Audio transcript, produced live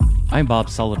I'm Bob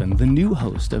Sullivan, the new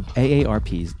host of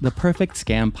AARP's The Perfect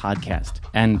Scam podcast.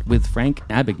 And with Frank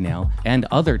Abagnale and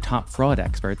other top fraud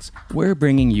experts, we're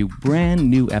bringing you brand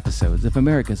new episodes of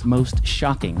America's most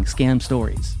shocking scam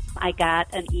stories. I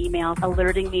got an email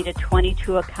alerting me to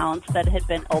 22 accounts that had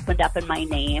been opened up in my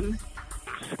name.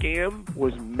 Scam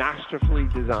was masterfully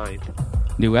designed.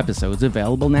 New episodes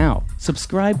available now.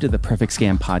 Subscribe to the Perfect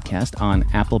Scam podcast on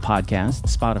Apple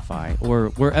Podcasts, Spotify, or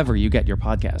wherever you get your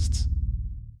podcasts.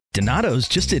 Donato's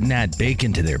just didn't add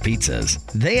bacon to their pizzas.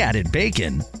 They added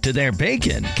bacon to their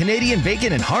bacon. Canadian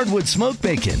bacon and hardwood smoked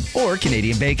bacon. Or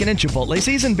Canadian bacon and Chipotle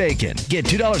seasoned bacon. Get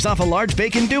 $2 off a large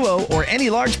bacon duo or any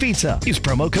large pizza. Use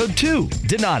promo code 2.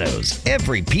 Donato's.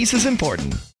 Every piece is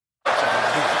important.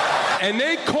 And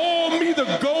they call me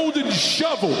the golden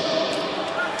shovel.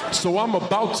 So I'm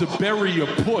about to bury a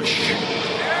push.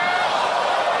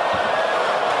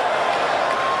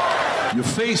 Your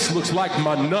face looks like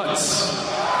my nuts.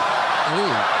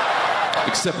 Ooh.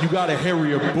 Except you got a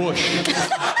hairier bush.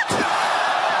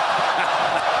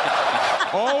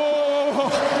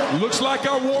 Oh, looks like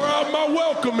I wore out my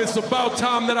welcome. It's about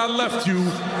time that I left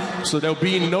you. So there'll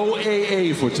be no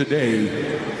AA for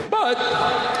today. But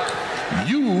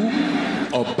you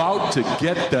about to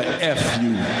get the F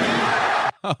you.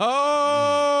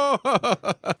 Oh!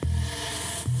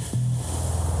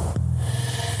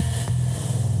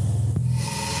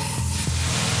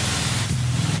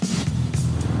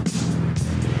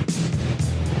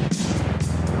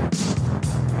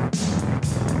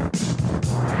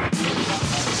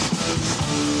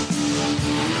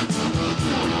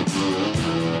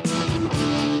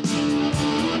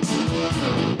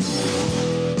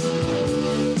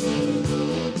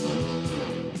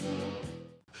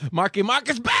 Marky Mark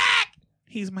is back!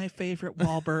 He's my favorite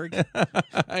Wahlberg.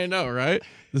 I know, right?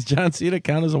 Does John Cena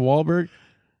count as a Wahlberg?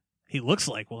 He looks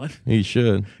like one. He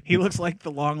should. He looks like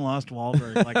the long-lost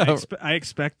Wahlberg. Like I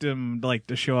expect him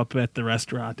to show up at the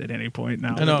restaurant at any point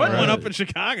now. I know, They put one right? up in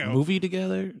Chicago. Movie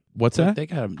together? What's that?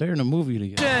 They're in a movie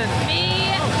together.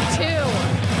 Me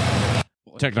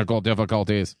too. Technical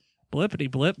difficulties.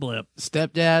 Blippity blip blip.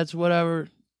 Stepdads, whatever.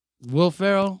 Will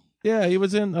Ferrell? Yeah, he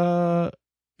was in.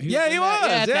 He was. Yeah, he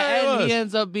was. He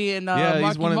ends up being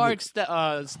he's one of Mark's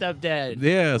stepdad.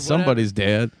 Yeah, somebody's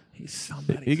dad. He's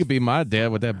somebody. He could be my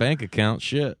dad with that bank account.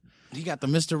 Shit. You got the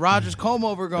Mr. Rogers comb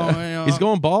over going. He's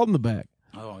going bald in the back.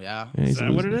 Oh, yeah. Is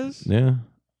that what it is? Yeah.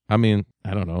 I mean,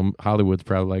 I don't know. Hollywood's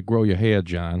probably like, grow your hair,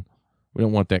 John. We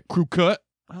don't want that crew cut.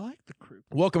 I like the crew.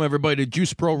 Welcome, everybody, to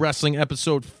Juice Pro Wrestling,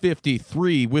 episode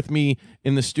 53. With me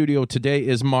in the studio today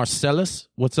is Marcellus.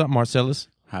 What's up, Marcellus?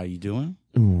 How you doing?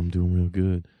 Ooh, I'm doing real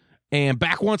good. And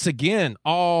back once again,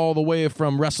 all the way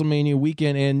from WrestleMania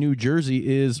weekend in New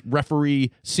Jersey, is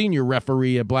senior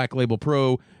referee at Black Label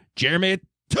Pro, Jeremy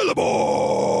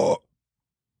Tillema.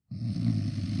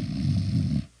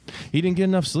 He didn't get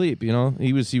enough sleep, you know.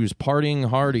 He was partying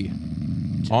hardy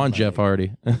on Jeff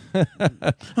Hardy.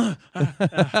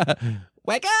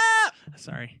 Wake up!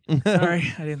 Sorry,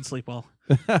 I didn't sleep well.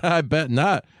 I bet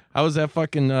not. How was that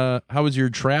fucking? How was your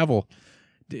travel?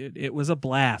 Dude, it was a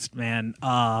blast, man.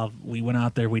 We went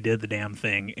out there, we did the damn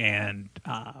thing, and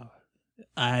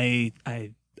I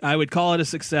would call it a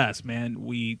success, man.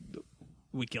 We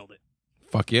killed it.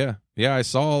 Fuck yeah. Yeah, I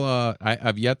saw,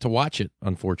 I've yet to watch it,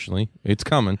 unfortunately. It's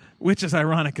coming. Which is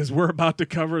ironic, because we're about to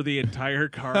cover the entire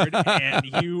card, and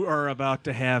you are about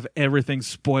to have everything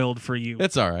spoiled for you.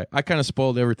 It's all right. I kind of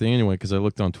spoiled everything anyway, because I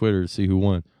looked on Twitter to see who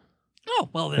won. Oh,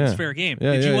 well, that's fair game.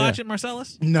 Yeah, Did you watch it,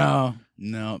 Marcellus? No.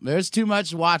 There's too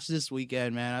much to watch this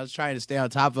weekend, man. I was trying to stay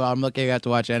on top of it. I'm lucky I got to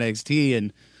watch NXT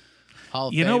and Hall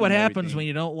of You know Fame what and happens everything. when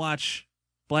you don't watch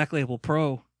Black Label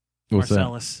Pro, What's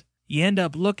Marcellus? You end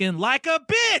up looking like a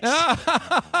bitch.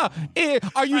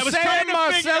 Are you saying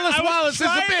Marcellus Wallace is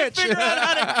a bitch? Figure out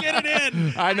how to get it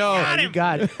in. I know. You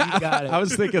got it. I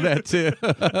was thinking that too.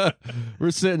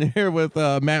 We're sitting here with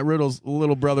Matt Riddle's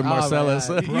little brother Marcellus.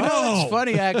 Man. You know, it's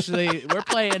funny, actually. We're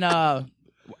playing,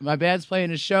 my band's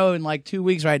playing a show in like 2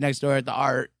 weeks right next door at the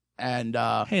Art. And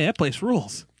Hey, that place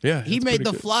rules. Yeah, he made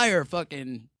the flyer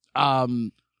fucking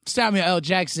Samuel L.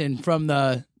 Jackson from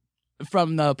the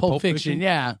Pulp Fiction.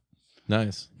 Yeah.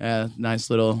 Nice. Yeah, nice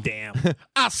little. Damn.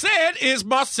 I said, is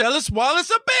Marcellus Wallace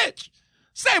a bitch?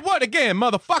 Say what again,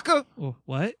 motherfucker?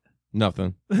 What?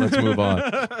 Nothing. Let's move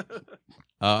on.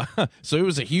 So it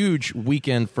was a huge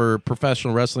weekend for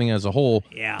professional wrestling as a whole.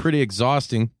 Yeah. Pretty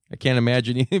exhausting. I can't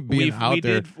imagine you being out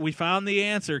there. We found the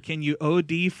answer. Can you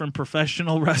OD from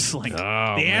professional wrestling?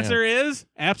 Oh, the answer is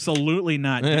absolutely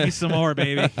not. Give me some more,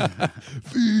 baby.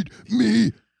 Feed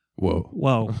me. Whoa.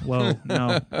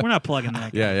 No. We're not plugging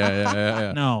that guy.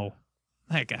 Yeah. No.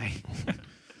 That guy.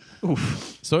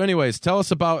 Oof. So, anyways, tell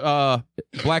us about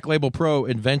Black Label Pro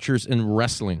Adventures in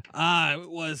Wrestling. It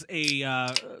was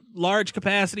a large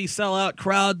capacity sellout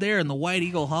crowd there in the White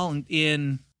Eagle Hall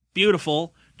in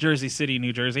beautiful Jersey City,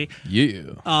 New Jersey.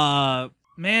 Yeah.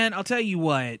 Man, I'll tell you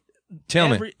what. Tell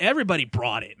me. Everybody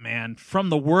brought it, man, from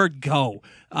the word go.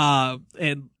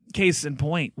 And case in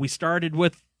point, we started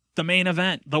with the main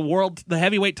event, the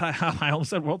heavyweight title. I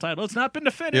almost said world title. It's not been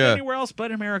defended anywhere else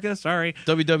but America. Sorry.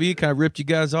 WWE kind of ripped you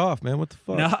guys off, man. What the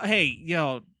fuck? No,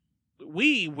 hey,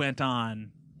 we went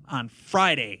on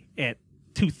Friday at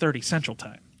 2:30 Central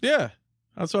Time. Yeah.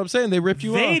 That's what I'm saying. They ripped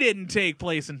you off. They didn't take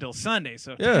place until Sunday.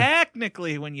 So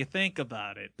technically, when you think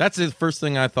about it. That's the first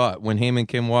thing I thought when Heyman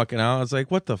came walking out. I was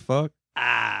like, what the fuck?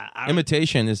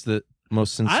 Imitation is the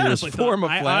most sincerest form of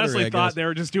flattery. I honestly thought they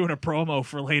were just doing a promo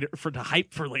for the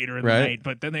hype for later in the night,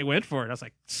 but then they went for it. I was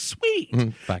like, sweet.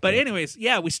 But anyways,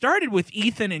 we started with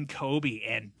Ethan and Kobe,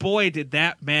 and boy, did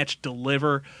that match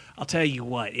deliver. I'll tell you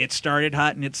what, it started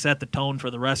hot and it set the tone for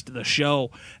the rest of the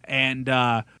show. And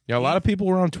a lot of people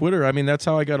were on Twitter. I mean, that's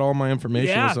how I got all my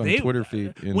information was on Twitter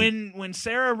feed. When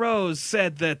Sarah Rose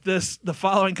said that the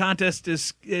following contest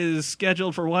is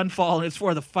scheduled for one fall and it's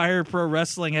for the Fire Pro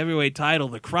Wrestling Heavyweight title,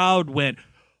 the crowd went,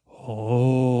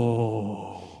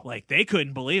 oh, like they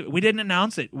couldn't believe it. We didn't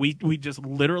announce it. We just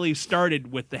literally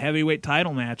started with the heavyweight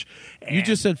title match. You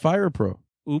just said Fire Pro.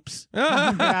 Oops. I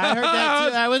heard that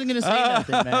too. I wasn't going to say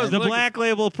nothing, man. The Black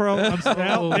Label Pro.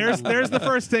 There's the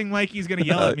first thing Mikey's going to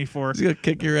yell at me for. He's going to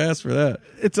kick your ass for that.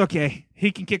 It's okay.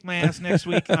 He can kick my ass next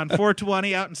week on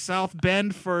 420 out in South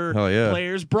Bend for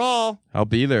Players Brawl. I'll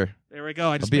be there. There we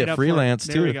go. I'll be at Freelance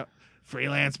too. There we go.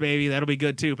 Freelance, baby. That'll be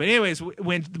good too. But anyways,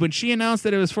 when she announced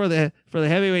that it was for the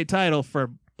heavyweight title for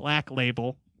Black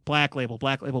Label.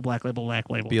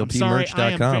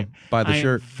 BLPmerch.com. Buy the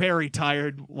shirt. I'm very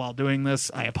tired while doing this.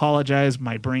 I apologize.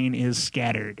 My brain is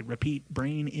scattered. Repeat,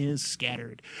 brain is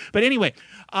scattered. But anyway,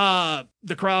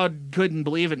 the crowd couldn't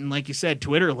believe it. And like you said,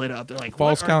 Twitter lit up. They're like,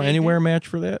 Falls Count Anywhere match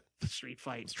for that? Street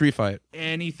fight.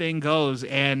 Anything goes.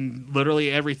 And literally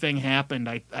everything happened.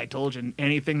 I told you,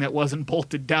 anything that wasn't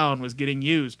bolted down was getting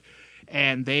used.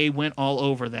 And they went all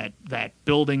over that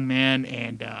building, man.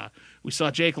 And we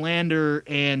saw Jake Lander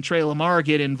and Trey Lamar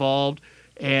get involved,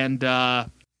 and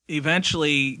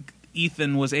eventually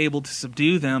Ethan was able to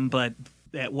subdue them, but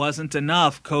that wasn't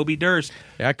enough. Kobe Durst.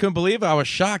 Yeah, I couldn't believe it. I was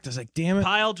shocked. I was like, damn it.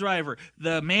 Pile driver.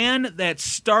 The man that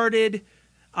started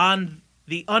on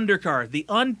the undercard, the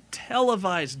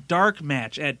untelevised dark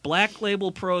match at Black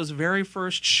Label Pro's very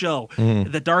first show,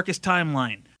 the Darkest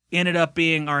Timeline, ended up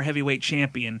being our heavyweight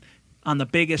champion on the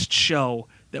biggest show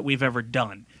that we've ever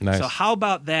done. Nice. So how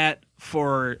about that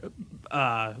for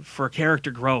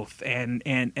character growth and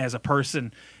as a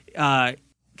person?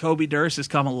 Kobe Durst has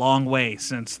come a long way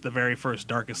since the very first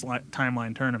Darkest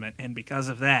Timeline tournament, and because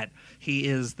of that, he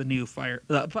is the new Fire.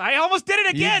 I almost did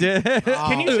it again. You did.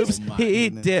 Can you just? He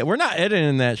did. We're not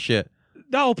editing that shit.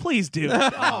 No, please do.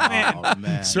 Oh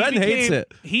man, Sven hates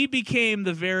it. He became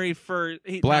the very first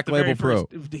Black Label Pro.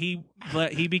 He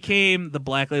became the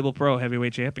Black Label Pro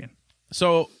heavyweight champion.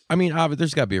 So, I mean,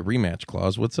 there's got to be a rematch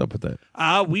clause. What's up with that?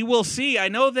 We will see. I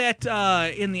know that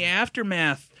in the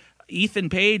aftermath, Ethan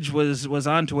Page was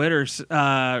on Twitter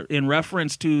in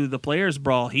reference to the Players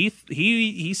Brawl.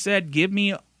 He said, "Give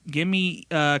me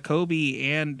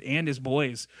Kobe and his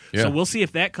boys." Yeah. So we'll see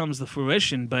if that comes to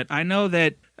fruition. But I know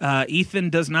that Ethan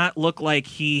does not look like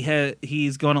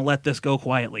he's going to let this go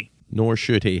quietly. Nor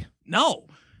should he. No.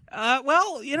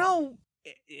 Well,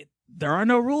 there are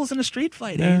no rules in a street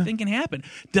fight. Yeah. Anything can happen.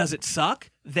 Does it suck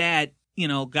that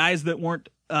guys that weren't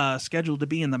scheduled to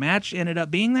be in the match ended up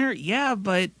being there? Yeah,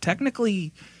 but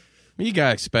technically, you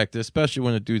gotta expect it, especially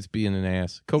when a dude's being an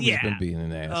ass. Kobe's been being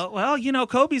an ass. Well,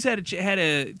 Kobe's had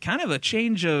a kind of a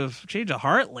change of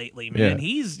heart lately, man. Yeah.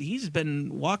 He's been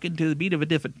walking to the beat of a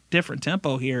different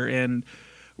tempo here, and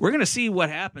we're gonna see what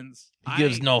happens. He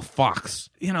gives no fucks.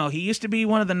 He used to be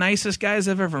one of the nicest guys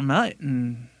I've ever met,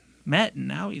 and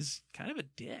now he's kind of a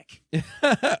dick.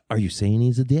 Are you saying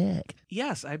he's a dick?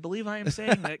 Yes, I believe I am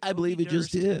saying that. I believe he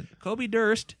just did. Kobe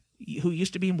Durst, who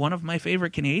used to be one of my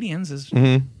favorite Canadians, is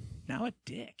now a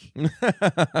dick.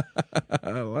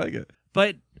 I like it.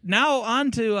 But now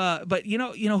on to but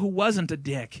who wasn't a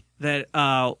dick, that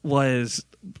was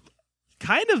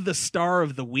kind of the star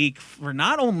of the week for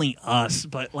not only us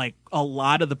but like a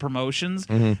lot of the promotions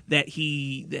that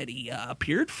he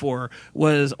appeared for,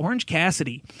 was Orange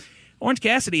Cassidy. Orange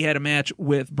Cassidy had a match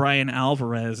with Brian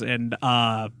Alvarez, and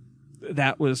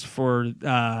that was for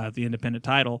the independent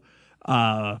title,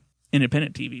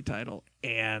 independent TV title,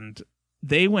 and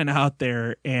they went out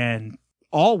there and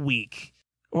all week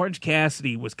Orange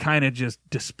Cassidy was kind of just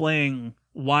displaying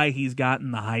why he's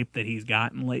gotten the hype that he's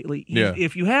gotten lately.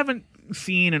 If you haven't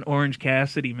seen an Orange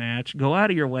Cassidy match, go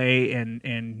out of your way,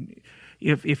 and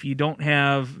if you don't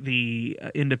have the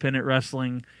independent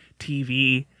wrestling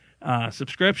TV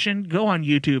subscription, go on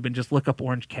YouTube and just look up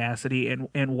Orange Cassidy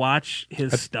and watch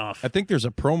his stuff. I think there's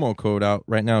a promo code out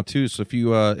right now too. So if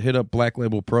you hit up Black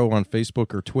Label Pro on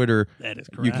Facebook or Twitter, that is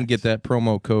correct. You can get that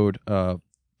promo code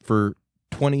for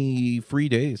 20 free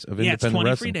days of independent it's 20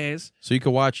 wrestling. free days. So you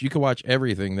can watch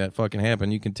everything that fucking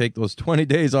happened. You can take those 20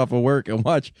 days off of work and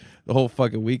watch the whole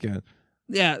fucking weekend.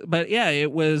 Yeah, but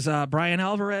it was Brian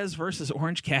Alvarez versus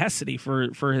Orange Cassidy for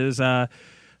his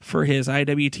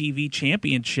IWTV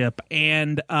championship,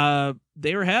 and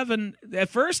they were having at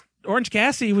first. Orange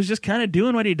Cassidy was just kind of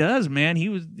doing what he does, man. He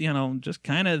was, just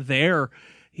kind of there.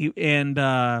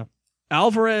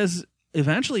 Alvarez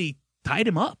eventually tied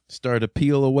him up. Started to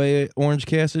peel away Orange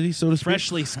Cassidy, so to speak.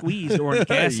 Freshly squeezed Orange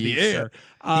Cassidy. Yeah. Sir.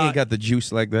 He ain't got the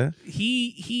juice like that.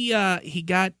 He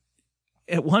got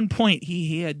at one point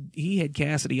he had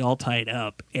Cassidy all tied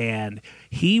up, and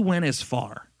he went as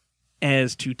far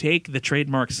as to take the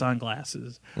trademark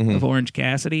sunglasses of Orange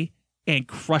Cassidy and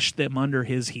crush them under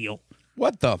his heel.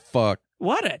 What the fuck?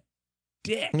 What a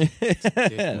dick.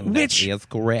 Which is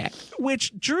correct.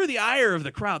 Which drew the ire of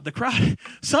the crowd.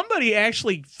 Somebody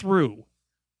actually threw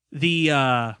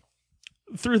their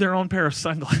own pair of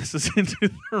sunglasses into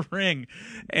the ring,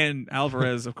 and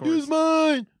Alvarez, of course. Use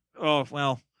mine. Oh,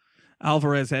 well,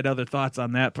 Alvarez had other thoughts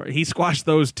on that part. He squashed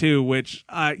those too, which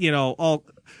all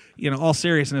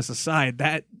seriousness aside,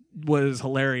 that was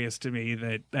hilarious to me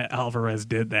that Alvarez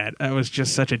did that. That was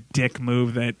just such a dick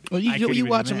move that. Well, you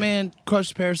watch a man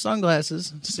crush a pair of sunglasses,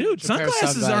 dude.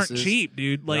 Sunglasses aren't cheap,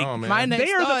 dude. Like no, my next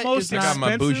they are the most I got expensive.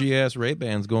 my bougie ass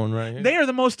Ray-Bans going right here. They are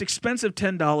the most expensive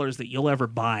 $10 that you'll ever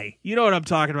buy. You know what I'm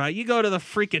talking about. You go to the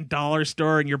freaking dollar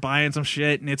store and you're buying some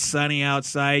shit and it's sunny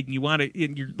outside and you want it.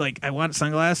 And you're like, I want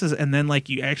sunglasses, and then like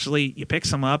you pick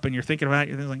some up and you're thinking about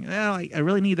it. You're like, well, I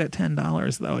really need that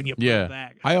 $10 though, and you put it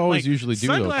back. I always usually do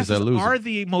though because I lose. Are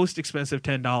the most expensive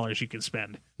 $10 you can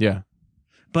spend. Yeah,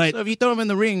 but so if you throw him in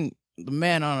the ring, the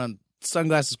man on a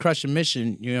sunglasses crushing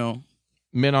mission,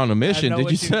 men on a mission. Did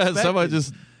you say somebody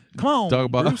just come on, talk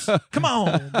about Bruce? Come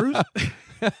on, Bruce.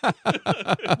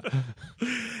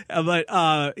 But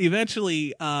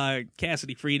eventually,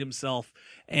 Cassidy freed himself,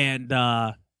 and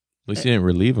at least he didn't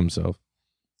relieve himself.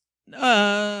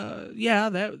 Yeah,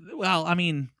 that. Well, I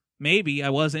mean. Maybe I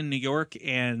was in New York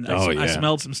and I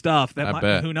smelled some stuff. I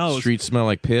bet. Who knows? Streets smell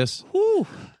like piss. Whew.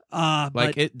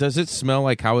 Does it smell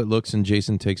like how it looks in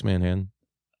Jason Takes Manhattan?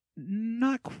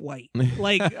 Not quite.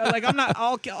 Like I'm not.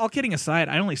 All kidding aside,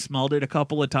 I only smelled it a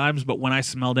couple of times, but when I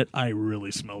smelled it, I really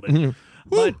smelled it.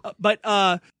 but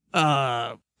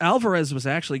Alvarez was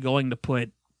actually going to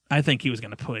put. I think he was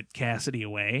going to put Cassidy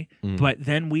away, but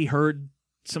then we heard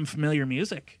some familiar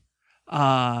music.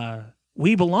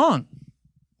 "We Belong"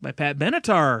 by Pat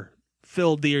Benatar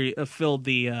filled the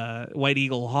White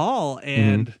Eagle Hall,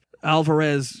 and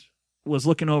Alvarez was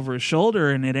looking over his shoulder,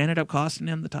 and it ended up costing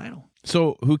him the title.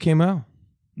 So who came out?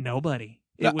 Nobody.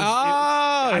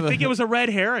 I think it was a red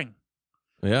herring.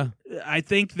 Yeah, I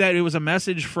think that it was a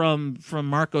message from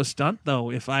Marco Stunt,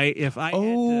 though. If I If I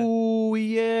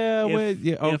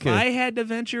had to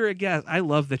venture a guess, I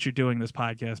love that you're doing this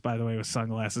podcast, by the way, with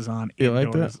sunglasses on. You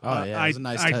like that? Oh yeah, it's a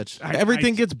nice touch.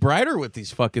 Everything gets brighter with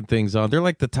these fucking things on. They're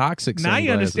like the toxic now sunglasses.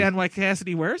 you understand why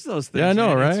Cassidy wears those things. Yeah, I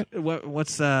know, man. right?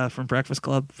 What's from Breakfast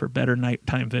Club? For better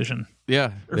nighttime vision.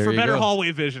 Yeah, or for better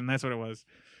hallway vision. That's what it was.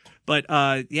 But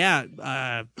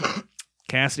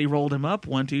Cassidy rolled him up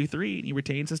 1, 2, 3, and he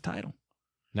retains his title.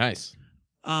 Nice.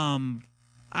 Well,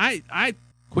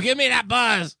 give me that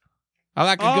buzz. I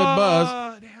like a good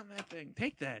buzz. Damn that thing!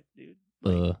 Take that, dude.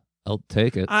 I'll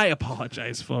take it. I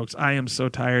apologize, folks. I am so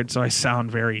tired, so I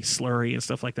sound very slurry and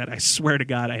stuff like that. I swear to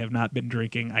God, I have not been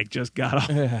drinking. I just got off.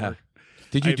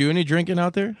 Did you do any drinking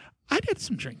out there? I did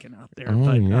some drinking out there,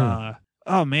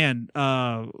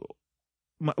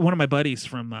 one of my buddies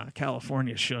from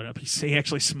California showed up. He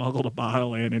actually smuggled a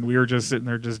bottle in, and we were just sitting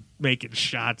there just making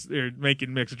shots,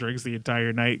 making mixed drinks the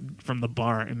entire night from the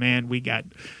bar. And man, we got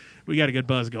a good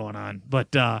buzz going on.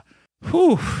 But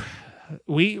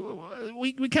we kind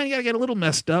of got to get a little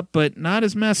messed up, but not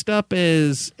as messed up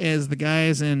as the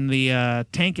guys in the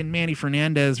Tank and Manny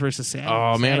Fernandez versus Savage.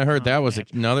 Oh man, I heard that was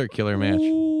another killer match.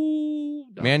 Ooh,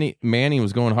 Manny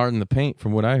was going hard in the paint,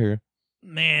 from what I hear.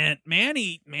 Man,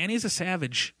 Manny's a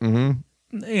savage. Mm-hmm.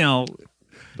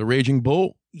 The Raging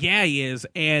Bull. Yeah, he is,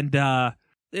 and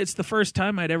it's the first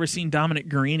time I'd ever seen Dominic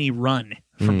Guarini run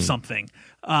from something.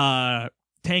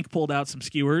 Tank pulled out some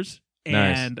skewers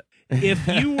And if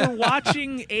you were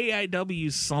watching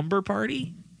AIW's Slumber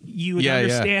Party, you would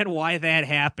understand why that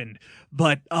happened.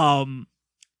 But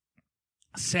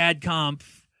Sadkampf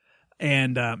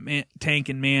and Tank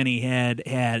and Manny had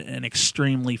an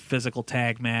extremely physical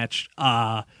tag match,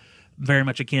 very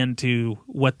much akin to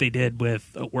what they did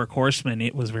with Workhorsemen.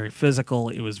 It was very physical.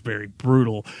 It was very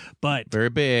brutal, but very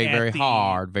big, very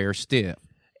hard, very stiff.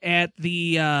 At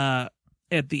the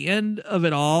end of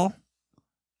it all,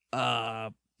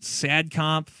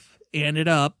 Sadkampf ended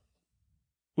up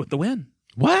with the win.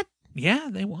 What? Yeah,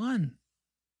 they won.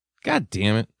 God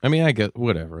damn it! I mean, I get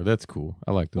whatever. That's cool.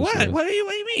 I like those. What? Guys. What do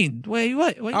you mean?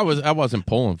 What? I wasn't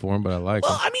pulling for him, but I like.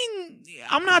 Well, him. I mean,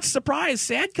 I'm not surprised.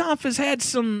 Sadkampf has had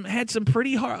some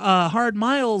pretty hard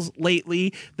miles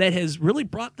lately that has really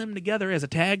brought them together as a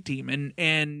tag team.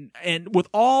 And with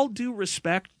all due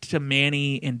respect to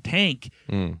Manny and Tank,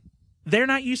 they're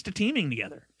not used to teaming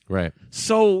together. Right.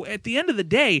 So at the end of the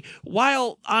day,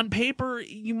 while on paper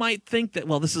you might think that,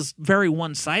 well, this is very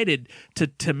one-sided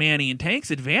to Manny and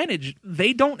Tank's advantage,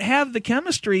 they don't have the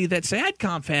chemistry that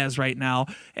Sadkampf has right now,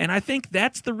 and I think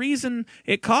that's the reason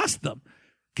it cost them.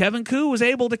 Kevin Koo was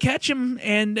able to catch him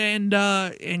and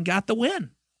got the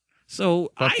win.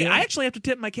 So I actually have to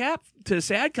tip my cap to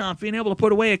Sadkampf being able to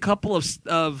put away a couple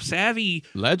of savvy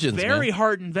legends, very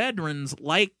hardened veterans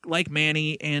like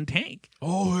Manny and Tank.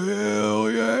 Oh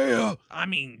hell yeah! I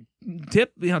mean,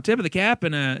 tip of the cap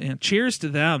and cheers to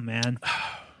them, man.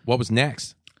 What was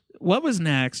next? What was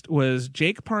next was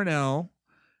Jake Parnell,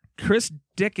 Chris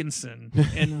Dickinson,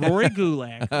 and Rory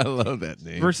Gulak. I love that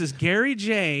name. Versus Gary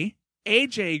J,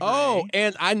 AJ Gray. Oh,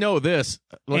 and I know this.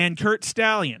 And Kurt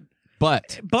Stallion.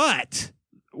 But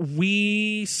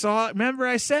we saw, remember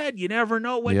I said you never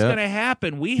know what's going to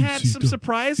happen. We had some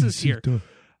surprises here. Can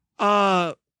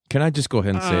I just go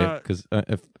ahead and say it? Because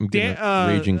I'm getting a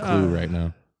raging clue right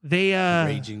now.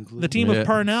 The team of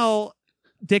Parnell,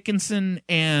 Dickinson,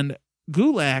 and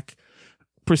Gulak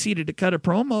proceeded to cut a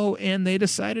promo, and they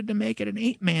decided to make it an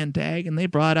 8-man tag, and they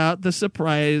brought out the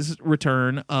surprise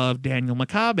return of Daniel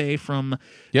Makabe from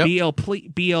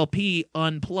BLP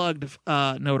Unplugged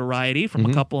notoriety from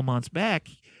a couple of months back.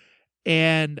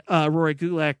 And Rory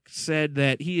Gulak said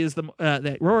that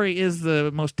that Rory is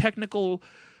the most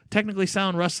technically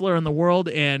sound wrestler in the world,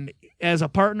 and as a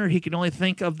partner, he can only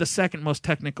think of the second most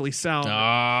technically sound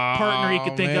partner he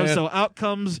could think of. So out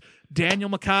comes Daniel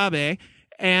Makabe,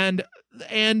 and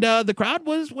the crowd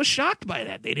was shocked by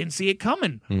that. They didn't see it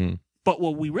coming. But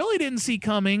what we really didn't see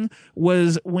coming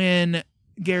was when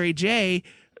Gary J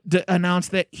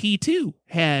announced that he too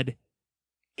had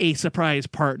a surprise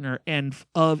partner, and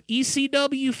of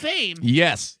ECW fame.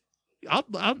 Yes.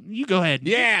 You go ahead.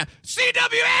 Yeah.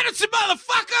 C.W. Anderson,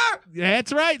 motherfucker!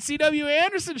 That's right. C.W.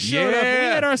 Anderson showed up. We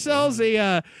had ourselves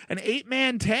an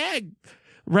 8-man tag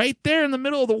right there in the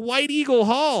middle of the White Eagle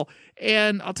Hall.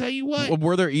 And I'll tell you what.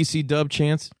 Were there EC Dub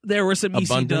chants? There were some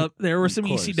EC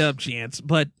Dub chants,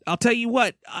 but I'll tell you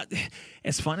what.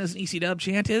 As fun as an EC Dub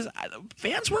chant is,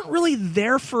 fans weren't really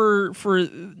there for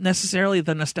necessarily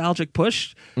the nostalgic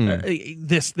push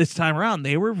this time around.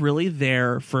 They were really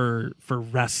there for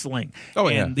wrestling. Oh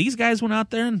yeah. And these guys went out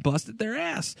there and busted their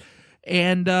ass,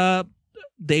 and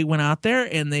they went out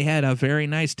there and they had a very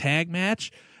nice tag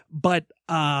match. But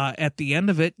at the end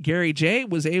of it, Gary J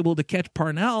was able to catch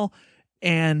Parnell,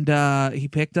 and he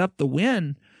picked up the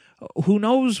win. Who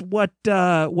knows what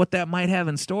that might have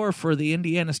in store for the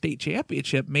Indiana State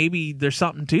Championship? Maybe there's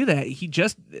something to that.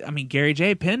 Gary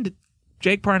J pinned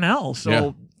Jake Parnell,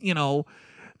 so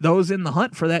those in the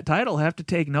hunt for that title have to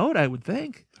take note. I would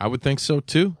think. I would think so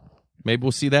too. Maybe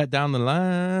we'll see that down the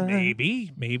line.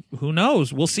 Maybe. Who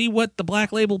knows? We'll see what the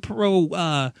Black Label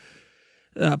Pro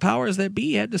powers that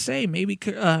be had to say. Maybe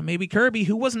Kirby,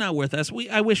 who was not with us.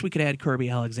 I wish we could have had Kirby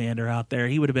Alexander out there.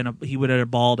 He would have been a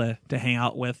ball to hang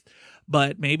out with.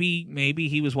 But maybe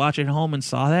he was watching at home and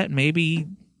saw that. And maybe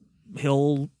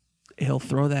he'll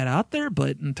throw that out there.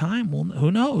 But in time,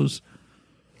 who knows?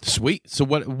 Sweet. So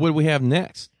what do we have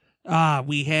next?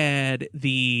 We had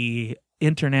the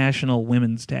International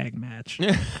Women's Tag Match.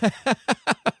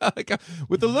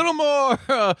 With a little more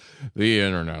the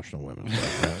International Women's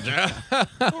Tag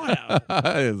Match.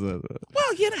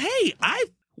 Well, hey,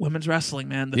 women's wrestling,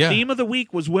 man. The theme of the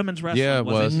week was women's wrestling,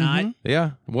 was it not?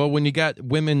 Yeah. Well, when you got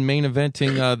women main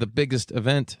eventing the biggest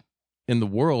event in the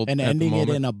world and ending it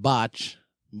in a botch.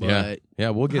 But yeah,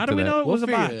 we'll get to that. How do we know it was a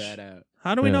botch?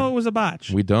 How do we know it was a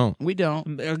botch? We don't.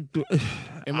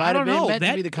 It might have been meant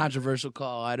to be the controversial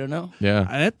call. I don't know.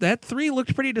 Yeah. That 3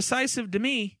 looked pretty decisive to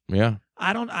me. Yeah.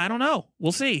 I don't know.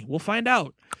 We'll see. We'll find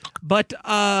out. But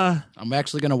I'm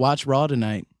actually going to watch Raw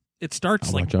tonight. It starts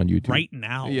I'll like watch on YouTube. right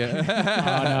now. Yeah. Oh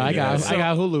no, I got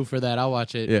Hulu for that. I'll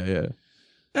watch it. Yeah.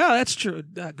 Oh, that's true.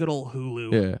 Good old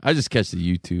Hulu. Yeah. I just catch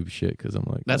the YouTube shit because I'm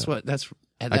like, That's at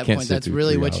that can't point. sit That's through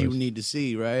really 3 what you hours. need to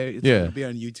see, right? It's Yeah. gonna be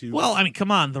on YouTube. Well, I mean,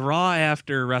 come on. The Raw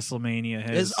after WrestleMania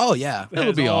has oh yeah,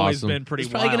 It'll be always awesome. been pretty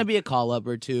it's probably wild. gonna be a call up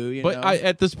or two. You But know?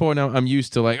 at this point, I'm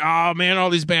used to like, oh man, all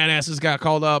these badasses got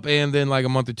called up, and then like a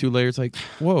month or two later, it's like,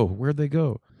 whoa, where'd they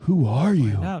go? Who are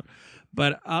you? out.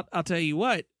 But I'll tell you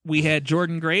what, we had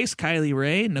Jordan Grace, Kylie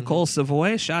Ray, Nicole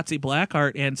Savoy, Shotzi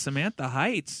Blackheart, and Samantha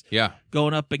Heights Yeah.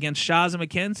 going up against Shaza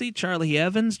McKenzie, Charlie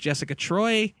Evans, Jessica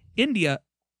Troy, Indy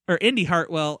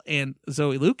Hartwell, and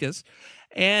Zoe Lucas.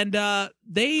 And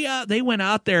they went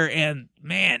out there and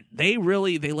man, they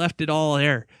left it all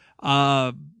there.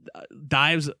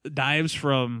 Dives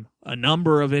from a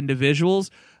number of individuals.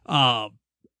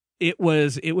 It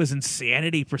was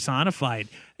insanity personified,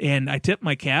 and I tip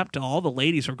my cap to all the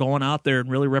ladies for going out there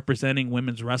and really representing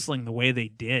women's wrestling the way they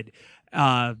did.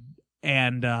 I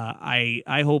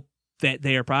hope that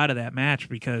they are proud of that match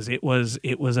because it was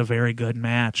a very good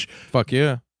match. Fuck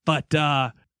yeah. But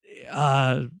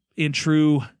in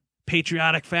true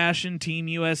patriotic fashion, Team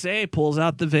USA pulls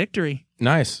out the victory.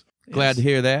 Nice. Glad to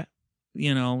hear that.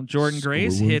 You know, Jordan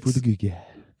Grace hits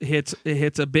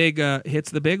the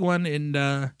big one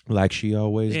and like she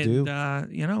always do.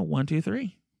 1, 2,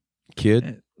 3.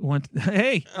 Kid.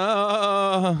 Hey,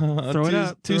 throw it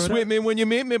up. Too sweet me when you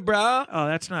meet me, brah. Oh,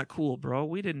 that's not cool, bro.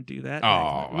 We didn't do that.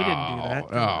 We didn't do that.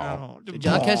 Oh. Did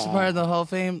y'all catch the part of the Hall of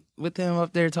Fame with him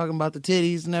up there talking about the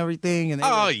titties and everything? And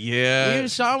Yeah. even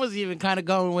Sean was even kind of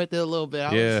going with it a little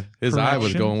bit. His eye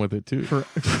was going with it too.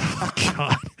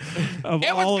 Oh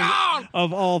God!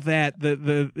 Of all that,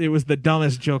 it was the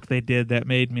dumbest joke they did that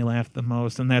made me laugh the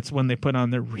most, and that's when they put on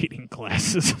their reading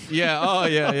glasses.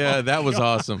 Yeah. That was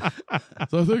awesome.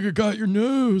 So I think I got your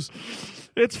news.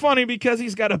 It's funny because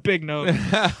he's got a big nose.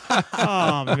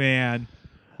 Oh man.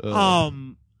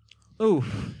 Oof.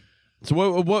 So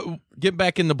what? Get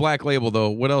back in the Black Label though.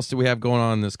 What else do we have going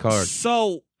on in this card?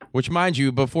 So, which, mind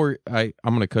you, before I'm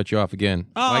going to cut you off again.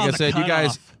 Like I said, you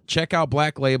guys check out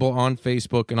Black Label on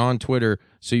Facebook and on Twitter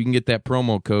so you can get that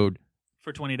promo code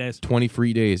for 20 days. 20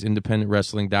 free days,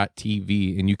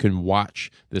 independentwrestling.tv, and you can watch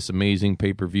this amazing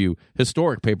pay-per-view,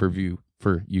 historic pay-per-view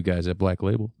for you guys at Black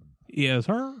Label. Yes,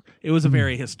 sir. It was a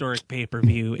very historic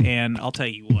pay-per-view, and I'll tell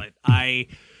you what, I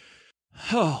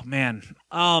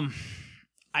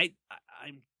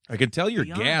can tell you're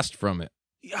gassed from it.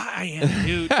 I am,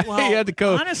 dude. Well, you had to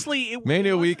go honestly,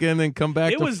 Mania weekend, then come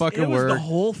back to fucking work. It was the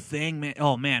whole thing, man.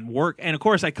 Oh man, work, and of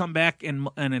course I come back and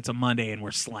it's a Monday and we're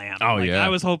slammed. Oh yeah. I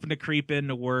was hoping to creep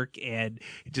into work and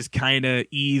just kind of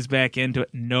ease back into it.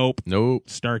 Nope.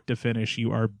 Start to finish,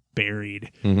 you are buried.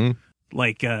 Mm-hmm.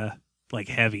 Like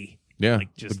heavy. Yeah.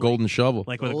 Like just the golden shovel.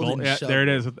 Like with a golden shovel. There it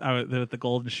is with the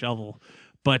golden shovel.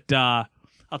 But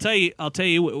I'll tell you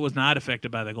what was not affected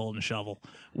by the golden shovel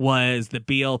was the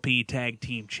BLP Tag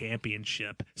Team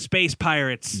Championship. Space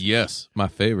Pirates. Yes, my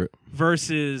favorite.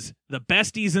 Versus the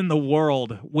besties in the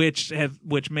world, which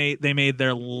made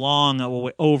their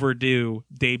long overdue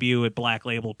debut at Black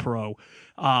Label Pro.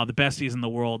 The besties in the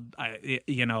world,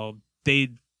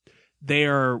 they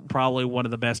are probably one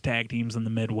of the best tag teams in the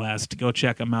Midwest. Go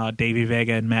check them out. Davey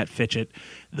Vega and Matt Fitchett.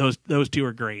 Those two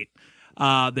are great.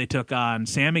 They took on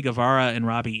Sammy Guevara and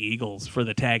Robbie Eagles for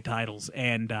the tag titles,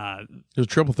 and it was a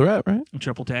triple threat, right?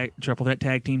 Triple threat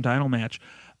tag team title match.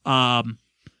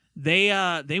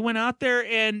 They went out there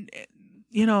and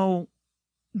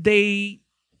they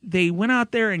went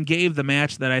out there and gave the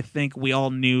match that I think we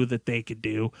all knew that they could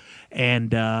do,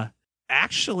 and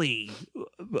actually,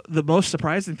 the most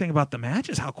surprising thing about the match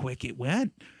is how quick it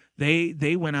went.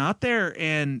 They went out there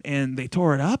and they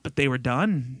tore it up, but they were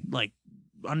done like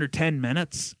under 10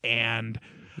 minutes, and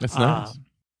that's nice.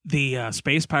 The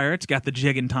Space Pirates got the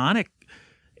jig and tonic,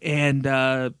 and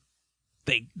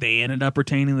they ended up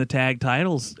retaining the tag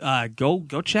titles.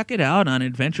 Go check it out on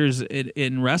Adventures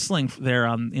in Wrestling there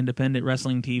on Independent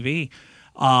Wrestling TV.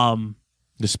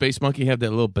 The Space Monkey have that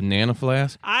little banana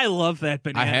flask? I love that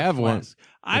banana flask.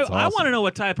 I have one. I want to know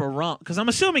what type of rum, because I'm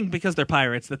assuming because they're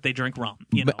pirates that they drink rum.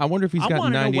 But I wonder if he's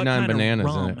got 99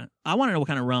 bananas in it. I want to know what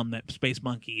kind of rum that Space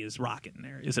Monkey is rocking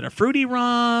there. Is it a fruity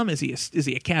rum? Is he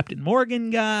a Captain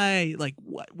Morgan guy? Like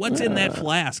what's in that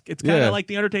flask? It's kind of like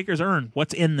the Undertaker's urn.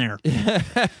 What's in there?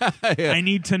 I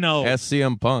need to know.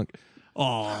 SCM Punk.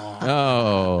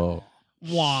 Oh.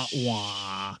 Wah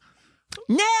wah.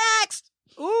 Next.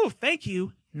 Ooh, thank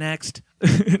you. Next.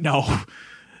 No.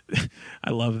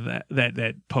 I love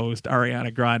that post.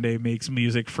 Ariana Grande makes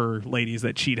music for ladies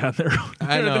that cheat on their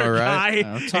I know, their right? guy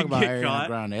Don't talk about get Ariana caught.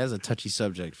 Grande. That's a touchy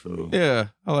subject for me. Yeah,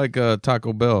 I like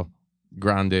Taco Bell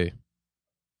Grande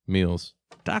meals.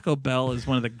 Taco Bell is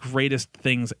one of the greatest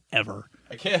things ever.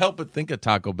 I can't help but think of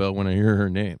Taco Bell when I hear her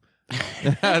name.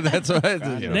 That's what I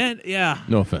do. Then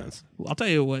No offense. I'll tell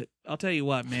you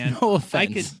what, man. No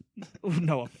offense.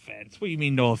 No offense. What do you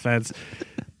mean, no offense?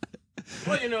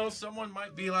 Well, someone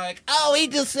might be like, "Oh, he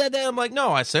just said that." I'm like,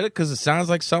 "No, I said it because it sounds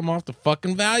like something off the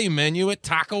fucking value menu at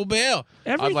Taco Bell."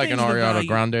 I'd like an Everything's the Ariana value-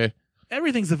 Grande.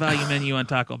 Everything's the value menu on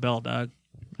Taco Bell, dog.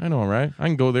 I know, right? I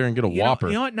can go there and get a Whopper.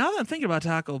 You know what? Now that I'm thinking about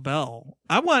Taco Bell,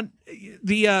 I want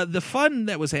the fun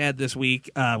that was had this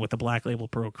week with the Black Label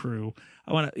Pro crew.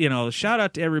 I want to shout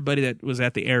out to everybody that was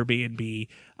at the Airbnb.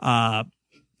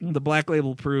 The Black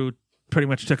Label crew pretty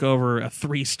much took over a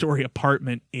 3-story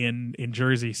apartment in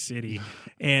Jersey City,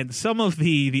 and some of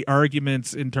the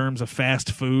arguments in terms of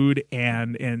fast food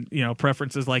and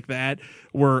preferences like that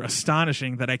were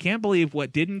astonishing. That I can't believe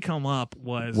what didn't come up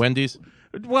was Wendy's.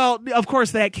 Well, of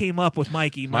course that came up with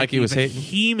Mikey. Mikey was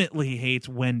vehemently hates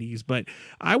Wendy's, but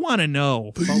I want to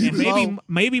know. And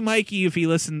maybe Mikey, if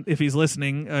he's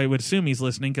listening, I would assume he's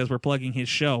listening because we're plugging his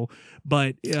show.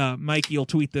 But Mikey will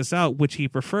tweet this out, which he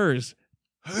prefers.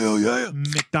 Hell yeah,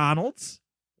 McDonald's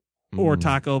or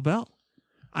Taco Bell.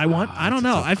 I don't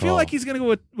know. I feel like he's gonna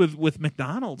go with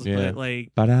McDonald's, but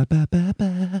like,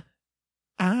 Ba-da-ba-ba-ba.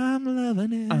 I'm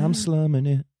loving it. I'm slumming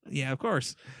it. Yeah, of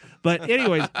course. But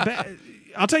anyways,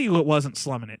 I'll tell you what wasn't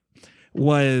slumming it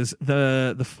was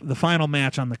the final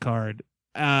match on the card,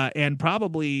 and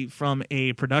probably from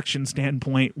a production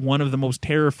standpoint, one of the most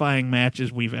terrifying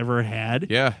matches we've ever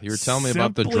had. Yeah, you were telling me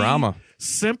about the drama.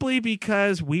 Simply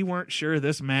because we weren't sure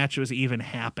this match was even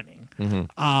happening.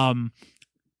 Mm-hmm.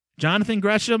 Jonathan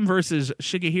Gresham versus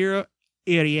Shigehiro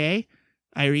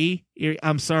Irie.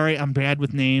 I'm sorry, I'm bad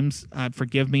with names.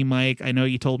 Forgive me, Mike. I know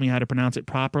you told me how to pronounce it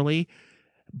properly,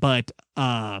 but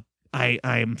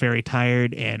I'm very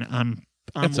tired, and I'm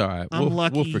That's all right. I'm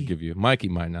lucky. We'll forgive you. Mikey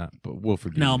might not, but we'll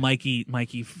forgive you. No,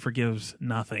 Mikey forgives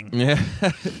nothing. Yeah.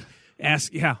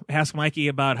 Ask Mikey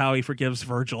about how he forgives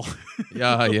Virgil.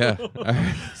 Yeah.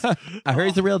 I heard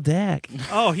he's a real dick.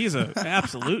 Oh, he's a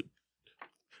absolute.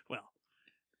 Well,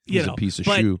 he's a piece of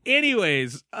but shoe.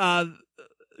 Anyways,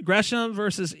 Gresham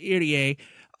versus Irie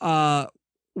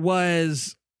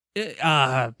was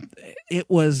it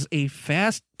was a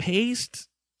fast-paced,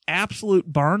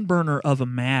 absolute barn burner of a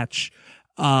match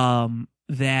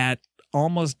that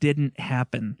almost didn't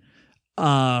happen.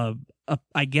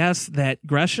 I guess that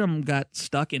Gresham got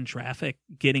stuck in traffic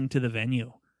getting to the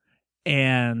venue,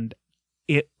 and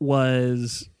it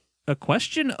was a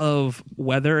question of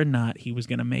whether or not he was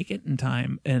going to make it in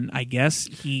time. And I guess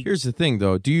Here's the thing,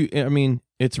 though.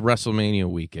 It's WrestleMania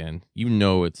weekend.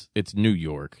 It's New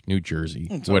York, New Jersey,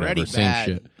 it's whatever, same bad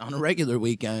shit. on a regular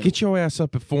weekend. Get your ass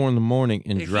up at 4 a.m.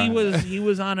 and drive. He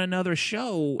was on another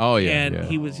show. Oh, yeah, and yeah.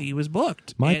 he was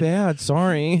booked. My And bad.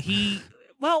 Sorry. He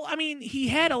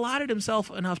had allotted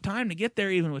himself enough time to get there,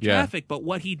 even with traffic. But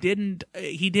what he didn't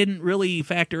really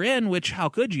factor in, which how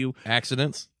could you?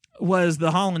 Accidents. Was the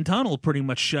Holland Tunnel pretty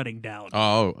much shutting down?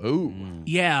 Oh, ooh.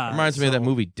 Yeah. Reminds me of that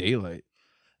movie Daylight.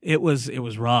 It was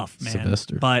rough, man.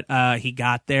 Sylvester. But he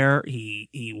got there.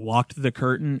 He walked the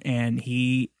curtain, and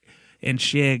he and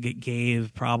Shig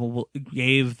gave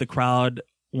the crowd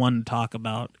one to talk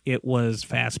about. It was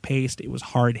fast paced. It was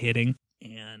hard hitting,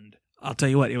 and I'll tell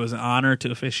you what, it was an honor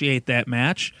to officiate that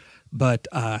match. But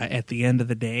at the end of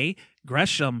the day,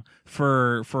 Gresham,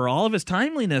 for all of his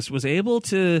timeliness, was able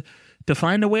to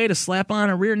find a way to slap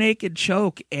on a rear naked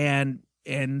choke and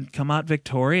come out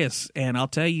victorious. And I'll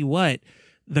tell you what,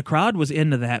 the crowd was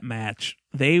into that match.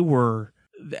 They were,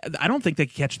 I don't think they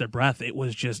could catch their breath. It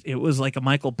was like a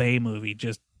Michael Bay movie,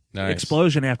 just nice.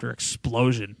 Explosion after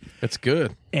explosion. That's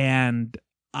good. And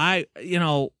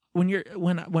when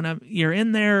you're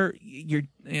in there, you're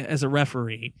as a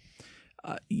referee,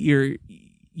 your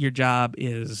job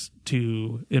is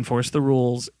to enforce the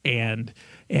rules and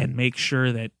make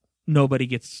sure that nobody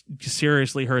gets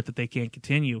seriously hurt, that they can't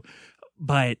continue.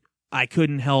 But I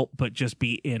couldn't help but just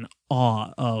be in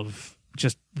awe of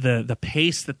just the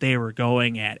pace that they were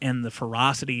going at and the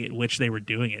ferocity at which they were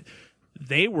doing it.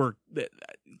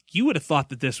 You would have thought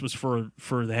that this was for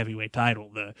the heavyweight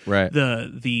title.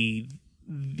 The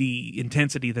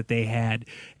intensity that they had,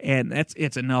 and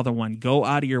it's another one. Go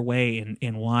out of your way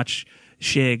and watch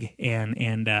Shig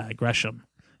and Gresham.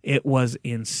 It was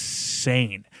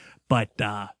insane, but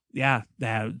that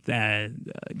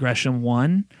Gresham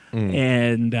won,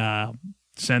 and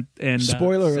sent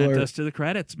Spoiler alert. us to the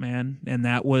credits, man. And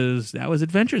that was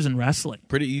Adventures in Wrestling.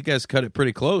 You guys cut it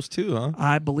pretty close too, huh?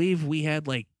 I believe we had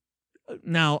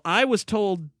now I was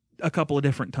told a couple of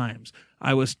different times.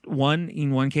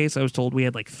 In one case I was told we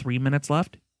had 3 minutes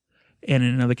left, and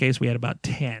in another case we had about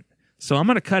 10. So I'm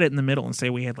going to cut it in the middle and say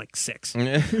we had 6. All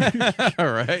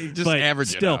right, just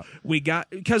average it out.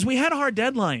 Because we had a hard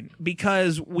deadline,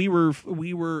 because we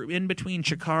were in between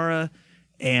Chikara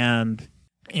and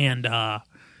I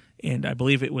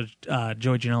believe it was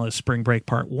Joey Janela's Spring Break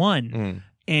Part 1,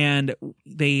 and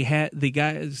they had the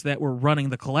guys that were running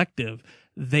the collective.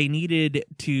 They needed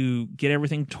to get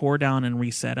everything tore down and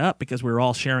reset up because we were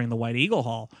all sharing the White Eagle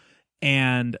Hall,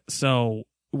 and so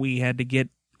we had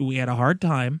a hard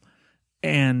time.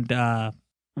 And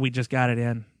we just got it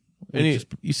in.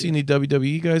 You see any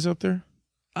WWE guys up there?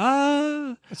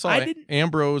 I didn't.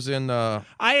 Ambrose and I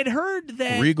had heard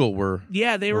that Regal were.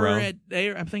 Yeah, they were around.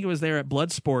 I think it was there at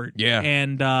Bloodsport. Yeah,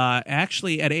 and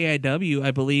actually at AIW,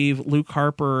 I believe Luke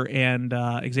Harper and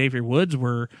Xavier Woods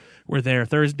were there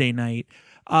Thursday night.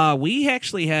 We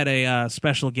actually had a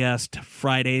special guest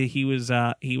Friday. He was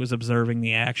observing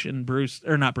the action.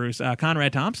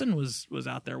 Conrad Thompson was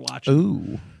out there watching.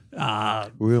 Ooh.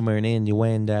 Rumor and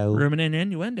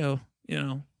innuendo.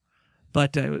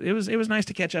 But it was nice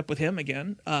to catch up with him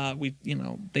again.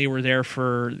 They were there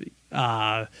for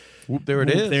Whoop, there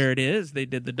it is. They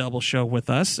did the double show with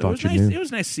us. So Thought you knew. It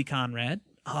was nice to see Conrad.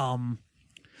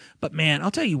 But man,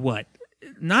 I'll tell you what.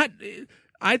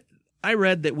 I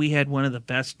read that we had one of the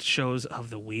best shows of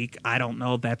the week. I don't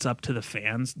know if that's up to the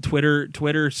fans.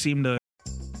 Twitter seemed to.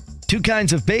 2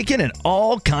 kinds of bacon and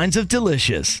all kinds of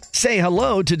delicious. Say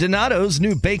hello to Donato's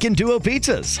new Bacon Duo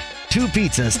pizzas. 2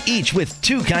 pizzas, each with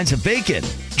 2 kinds of bacon.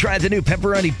 Try the new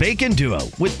Pepperoni Bacon Duo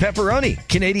with pepperoni,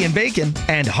 Canadian bacon,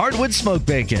 and hardwood smoked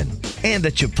bacon. And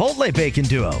the Chipotle Bacon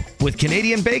Duo with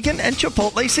Canadian bacon and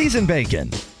Chipotle seasoned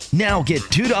bacon. Now get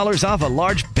 $2 off a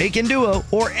large Bacon Duo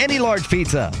or any large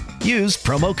pizza. Use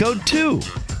promo code 2.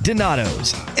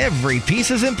 Donato's. Every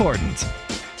piece is important.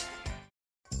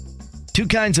 2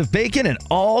 kinds of bacon and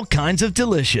all kinds of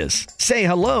delicious. Say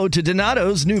hello to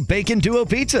Donato's new Bacon Duo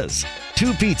pizzas.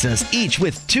 2 pizzas, each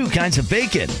with 2 kinds of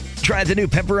bacon. Try the new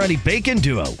Pepperoni Bacon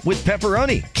Duo with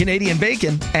pepperoni, Canadian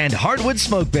bacon, and hardwood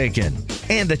smoked bacon.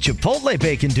 And the Chipotle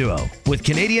Bacon Duo with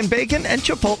Canadian bacon and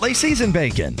Chipotle seasoned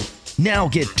bacon. Now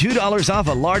get $2 off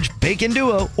a large Bacon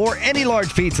Duo or any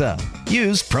large pizza.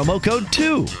 Use promo code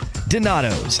 2.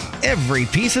 Donato's. Every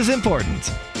piece is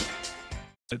important.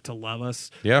 To love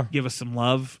us, give us some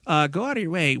love. Go out of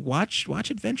your way, watch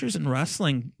Adventures in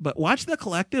Wrestling, but watch the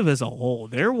collective as a whole.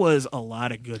 There was a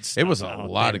lot of good stuff. It was a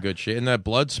lot of good shit, and that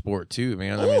Bloodsport too,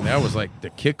 man. I mean, that was like the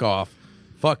kickoff.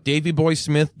 Fuck, Davey Boy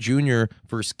Smith Jr.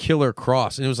 versus Killer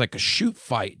Cross, and it was like a shoot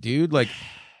fight, dude. Like,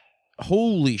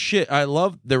 holy shit! I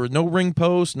love. There were no ring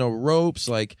posts, no ropes,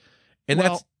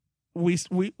 that's.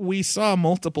 We saw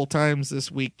multiple times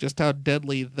this week just how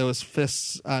deadly those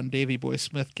fists on Davey Boy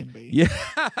Smith can be.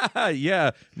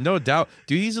 Yeah, no doubt,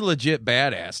 dude. He's a legit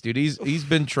badass, dude. He's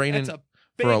been training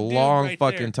for a long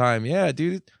fucking time. Yeah,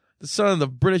 dude. The son of the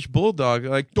British Bulldog.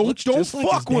 Like, don't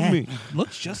fuck with me.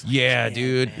 Looks just like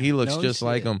dude. Man. He looks just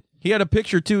like him. He had a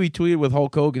picture too. He tweeted with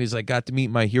Hulk Hogan. He's like, got to meet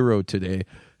my hero today.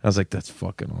 I was like, that's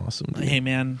fucking awesome, dude. Hey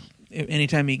man,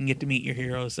 anytime you can get to meet your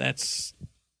heroes, it's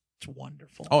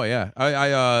wonderful. Oh yeah,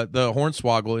 I the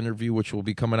Hornswoggle interview, which will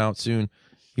be coming out soon.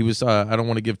 He was I don't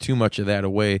want to give too much of that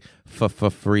away for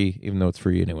free, even though it's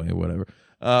free anyway. Whatever.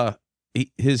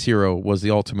 His hero was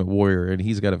the Ultimate Warrior, and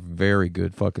he's got a very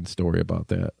good fucking story about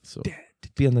that. So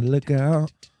be on the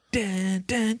lookout.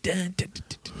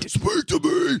 Speak to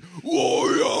me,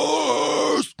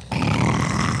 warriors.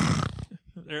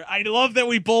 I love that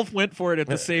we both went for it at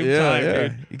the same time.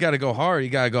 Dude. You got to go hard.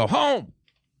 You got to go home.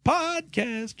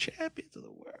 Podcast champions of the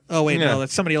world. Oh wait, no,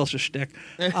 that's somebody else's shtick.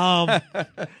 I'll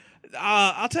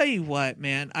tell you what,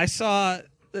 man. I thought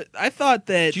that.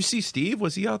 Did you see Steve?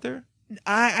 Was he out there?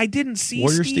 I didn't see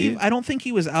Warrior Steve. I don't think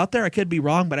he was out there. I could be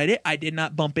wrong, but I did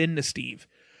not bump into Steve.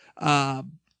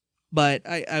 But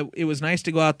it was nice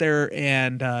to go out there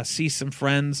and see some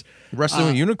friends. Wrestling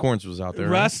with Unicorns was out there.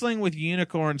 Wrestling with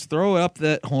Unicorns. Throw up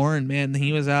that horn, man.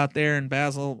 He was out there, and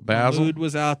Basil Mahmood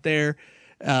was out there.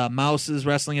 Mouse's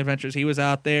Wrestling Adventures, he was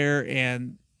out there,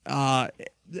 and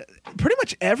pretty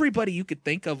much everybody you could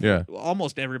think of. Yeah.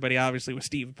 Almost everybody, obviously, with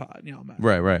Steve.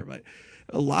 Right. But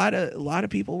a lot of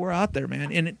people were out there,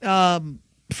 man. And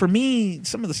for me,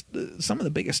 some of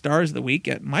the biggest stars of the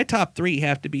weekend, my top 3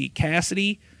 have to be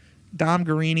Cassidy, Dom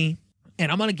Guarini,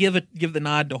 And I'm going to give the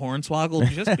nod to Hornswoggle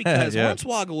just because Yeah.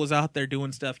 Hornswoggle was out there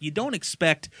doing stuff you don't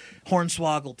expect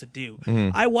Hornswoggle to do.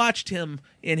 Mm-hmm. I watched him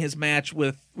in his match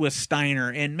with Steiner,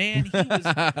 and man,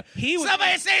 he was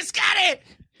Somebody say Scotty!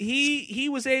 he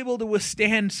was able to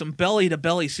withstand some belly to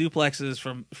belly suplexes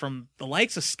from the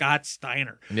likes of Scott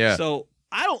Steiner. Yeah. So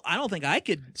I don't think I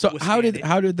could. So withstand it.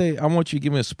 how did they? I want you to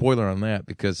give me a spoiler on that,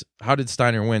 because how did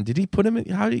Steiner win? Did he put him in?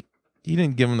 He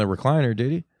didn't give him the recliner,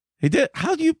 did he? He did.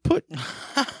 How do you put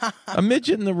a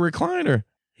midget in the recliner?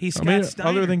 He's Scott Steiner.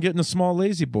 Other than getting a small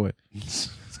lazy boy.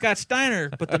 Scott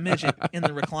Steiner put the midget in the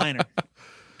recliner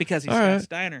because he's All Scott right.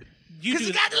 Steiner. Because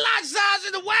he got the largest size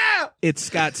in the world. It's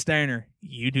Scott Steiner.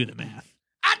 You do the math.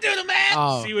 I do the math.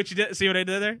 Oh. See what you did? See what I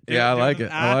did there? Yeah, I like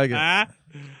it. I like it.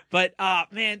 But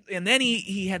man, and then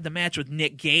he had the match with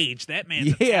Nick Gage. That man's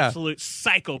an Yeah. absolute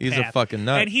psychopath. He's a fucking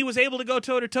nut. And he was able to go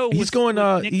toe to toe. He's going.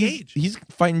 with Nick Gage. He's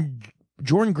fighting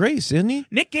Jordan Grace, isn't he?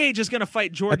 Nick Gage is going to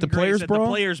fight Jordan At the Grace Players at Brawl?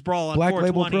 the Players Brawl on Black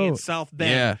Label 420 in Pro. South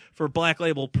Bend Yeah. for Black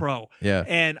Label Pro. Yeah.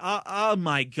 And oh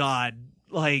my God,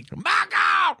 like My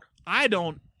God.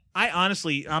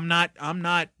 I'm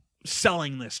not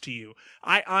selling this to you.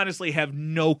 I honestly have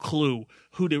no clue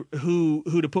who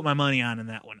to put my money on in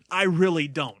that one. I really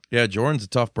don't. Yeah, Jordan's a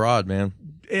tough broad, man.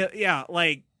 Yeah,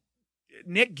 like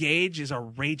Nick Gage is a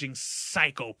raging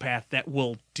psychopath that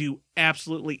will do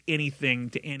absolutely anything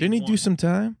to anyone. Didn't he do some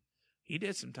time? He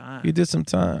did some time. He did some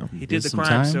time. He did the some crime,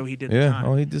 time? so he did the Yeah. time.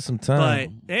 Oh, he did some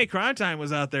time. But hey, Crime Time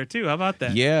was out there too. How about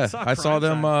that? Yeah, I saw Crime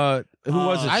them. Time. Who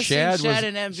was it? I Shad seen Shad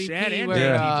was. and MVP. Shad and where,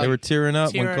 Yeah, they were tearing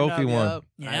up when tearing Kofi up, won.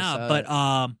 yep. I Yeah,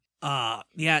 saw but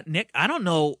yeah, Nick, I don't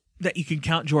know that you can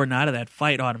count Jordan out of that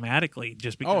fight automatically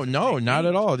just because. Oh of no, Nick not Gage.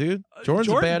 at all, dude. Jordan's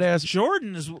a badass.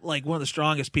 Jordan is like one of the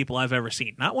strongest people I've ever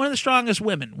seen. Not one of the strongest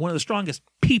women, one of the strongest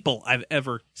people I've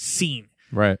ever seen.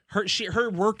 Right. Her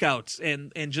workouts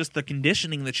and just the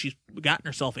conditioning that she's gotten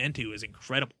herself into is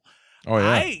incredible. Oh yeah.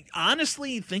 I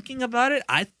honestly, thinking about it,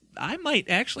 I might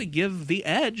actually give the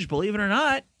edge, believe it or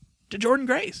not, to Jordan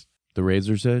Grace. The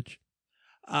Razor's Edge.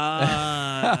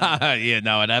 You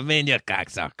know what I mean, you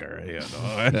cocksucker. You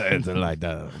know, it's like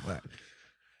that.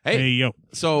 Hey, yo.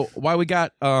 So while we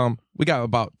got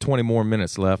about 20 more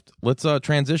minutes left, let's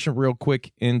transition real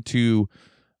quick into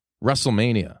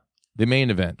WrestleMania, the main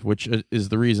event, which is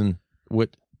the reason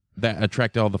that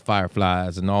attracted all the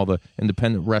fireflies and all the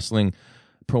independent wrestling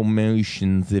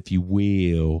promotions, if you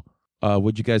will.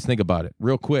 What'd you guys think about it?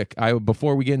 Real quick,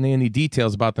 before we get into any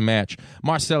details about the match,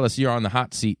 Marcellus, you're on the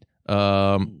hot seat.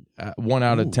 1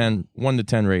 out of 10, 1 to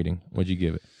 10 rating. What'd you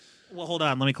give it? Well, hold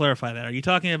on. Let me clarify that. Are you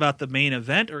talking about the main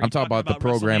event, or are I'm you talking about the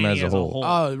program WrestleMania as a whole.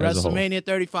 Oh, As a whole. WrestleMania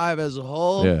 35 as a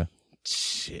whole. Yeah.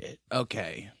 Shit.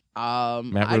 Okay.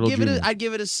 Matt I'd Riddle give it. Jr. I'd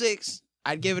give it a 6.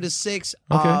 I'd give it a 6.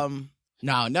 Okay.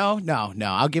 No.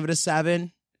 I'll give it a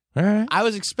 7. All right. I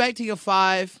was expecting a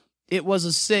 5. It was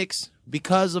a 6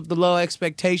 because of the low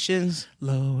expectations.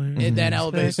 It then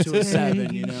elevates to a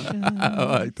 7. You know. I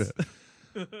like that.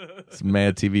 It's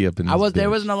Mad TV up in this There bitch.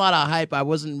 wasn't a lot of hype. I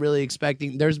wasn't really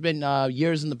expecting. There's been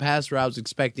years in the past where I was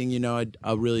expecting,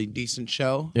 a really decent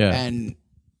show. Yeah. And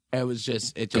it was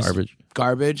just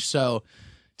Garbage. So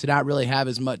to not really have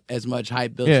as much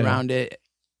hype built Yeah. around it,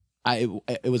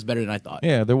 it was better than I thought.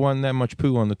 Yeah, there wasn't that much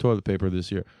poo on the toilet paper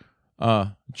this year.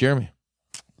 Jeremy.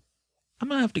 I'm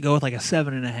gonna have to go with like a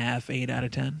 7.5, 8 out of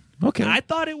 10. Okay. I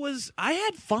thought I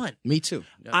had fun. Me too.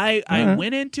 I right.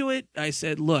 went into it. I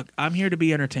said, "Look, I'm here to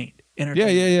be entertained.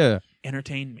 Yeah.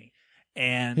 Entertain me."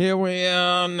 And Here we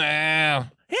are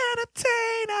now.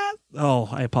 entertain us. Oh,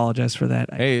 I apologize for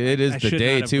that. Hey, it is I the should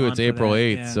day, not have too. gone It's for April that,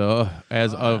 8th, yeah. so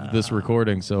as of this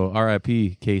recording. So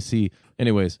RIP, KC.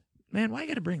 Anyways. Man, why you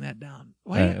got to bring that down?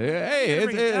 Why? Hey, you gotta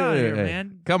bring it down here,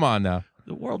 man? Come on now.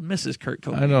 The world misses Kurt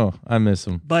Cobain. I know. I miss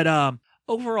him. But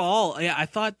overall, yeah, I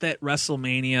thought that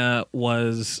WrestleMania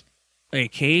was a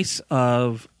case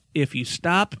of if you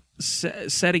stop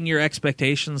setting your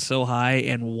expectations so high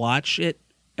and watch it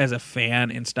as a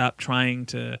fan and stop trying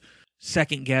to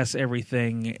second guess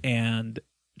everything and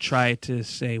try to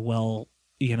say, well,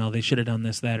 they should have done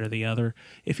this, that, or the other.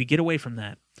 If you get away from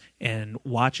that and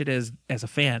watch it as a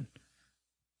fan,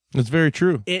 It's very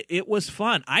true. it was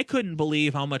fun. I couldn't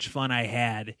believe how much fun I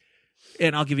had.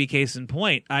 And I'll give you a case in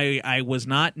point. I was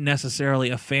not necessarily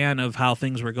a fan of how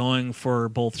things were going for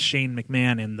both Shane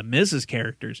McMahon and the Miz's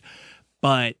characters,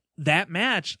 but that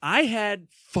match, I had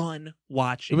fun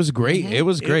watching. It was great. It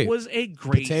was great. It was a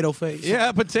great Potato face.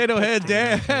 Yeah, potato head,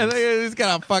 Dan. He's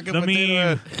got a fucking the potato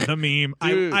meme. head. The meme.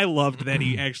 Dude. I loved that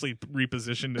he actually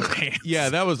repositioned his hands. Yeah,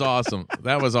 that was awesome.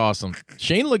 That was awesome.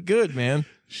 Shane looked good, man.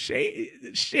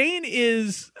 Shane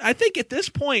is, I think at this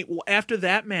point, after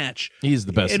that match, he's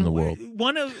the best in the world.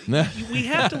 We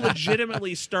have to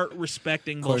legitimately start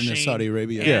respecting both Shane Saudi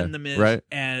Arabia and The Miz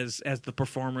as the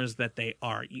performers that they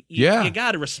are. You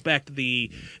got to respect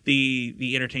the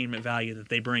entertainment value that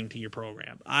they bring to your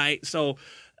program. So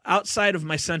outside of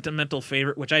my sentimental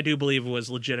favorite, which I do believe was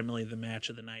legitimately the match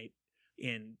of the night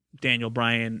in Daniel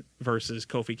Bryan versus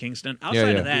Kofi Kingston,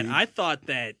 outside of that, I thought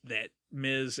that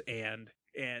Miz and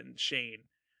Shane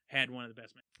had one of the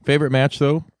best matches. Favorite match,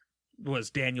 though? Was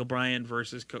Daniel Bryan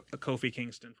versus Kofi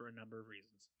Kingston for a number of reasons.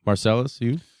 Marcellus,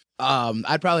 you?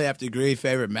 I'd probably have to agree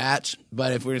favorite match,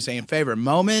 but if we were saying favorite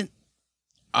moment,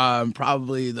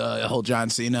 probably the whole John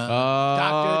Cena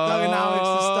Dr.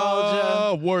 Thuganomics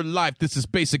nostalgia. Word life, this is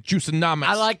basic juiceonomics.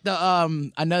 I like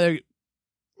the another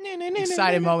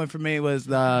exciting moment for me was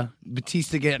the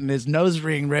Batista getting his nose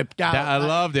ring ripped out. I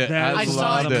loved it. I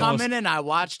saw it coming and I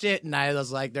watched it and I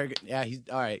was like, he's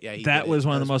all right. Yeah, that was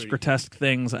one of the most grotesque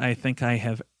things I think I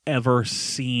have ever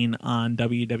seen on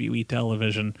WWE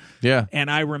television. Yeah. And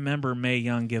I remember Mae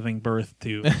Young giving birth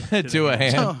to to a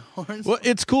hand. Well,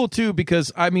 it's cool too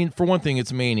because I mean, for one thing,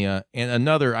 it's Mania, and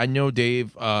another, I know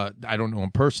Dave. I don't know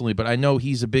him personally, but I know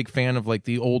he's a big fan of like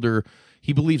the older.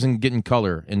 He believes in getting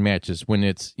color in matches when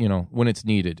it's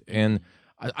needed, and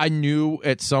I knew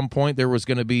at some point there was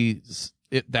going to be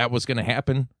that was going to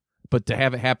happen, but to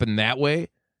have it happen that way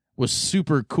was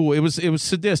super cool. It was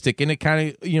sadistic, and it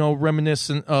kind of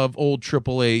reminiscent of old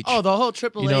Triple H. Oh, the whole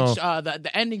Triple H,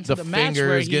 the ending to the match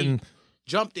where he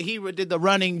jumped. He did the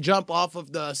running jump off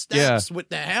of the steps with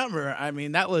the hammer. I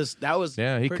mean, that was he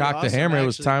cocked awesome, the hammer. actually. It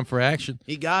was time for action.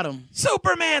 He got him.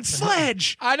 Superman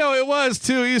sledge. I know it was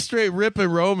too. He's straight ripping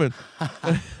Roman.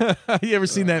 You ever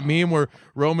seen that meme where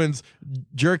Roman's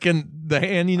jerking the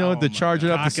hand? To charge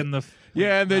it up.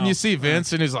 And then you see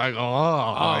Vince, and he's like,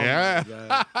 "Oh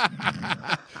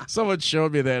yeah." Someone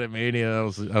showed me that at Mania. I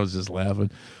was just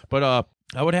laughing. But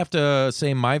I would have to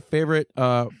say my favorite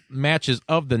matches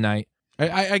of the night.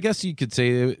 I guess you could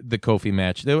say the Kofi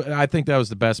match. I think that was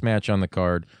the best match on the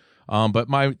card. But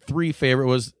my three favorite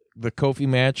was the Kofi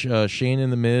match, Shane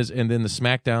and The Miz, and then the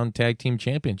SmackDown Tag Team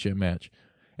Championship match.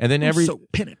 And then so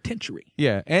penitentiary.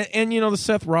 Yeah, and the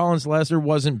Seth Rollins Lesnar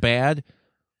wasn't bad,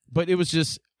 but it was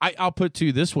just I'll put it to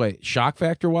you this way: shock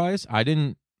factor wise, I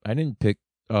didn't pick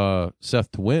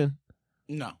Seth to win.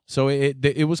 No, so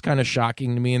it was kind of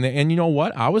shocking to me, and you know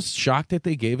what? I was shocked that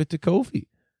they gave it to Kofi.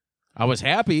 I was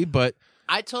happy, but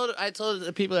I told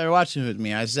the people that were watching with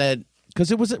me, I said,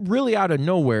 because it was really out of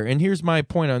nowhere. And here's my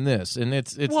point on this, and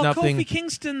it's nothing. Kofi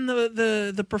Kingston,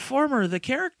 the performer, the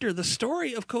character, the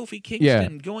story of Kofi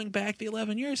Kingston going back the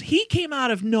 11 years, he came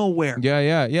out of nowhere.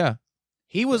 Yeah.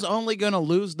 He was only going to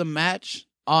lose the match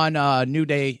on New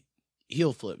Day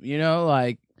heel flip,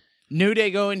 like New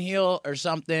Day going heel or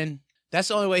something. That's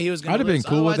the only way he was going to lose. I'd have been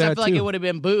cool with that, I feel like it would have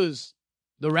been booze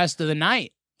the rest of the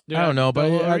night. I don't know, but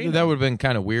that would have been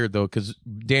kind of weird, though, because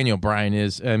Daniel Bryan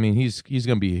he's going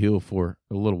to be a heel for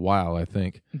a little while, I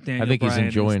think. He's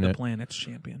enjoying is the it. Planet's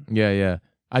champion. Yeah.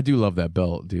 I do love that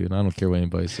belt, dude. I don't care what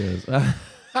anybody says.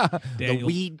 The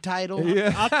weed title?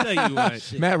 Yeah. I'll tell you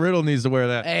what. Matt Riddle needs to wear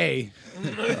that. Hey.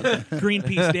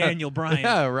 Greenpeace Daniel Bryan.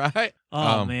 Yeah, right?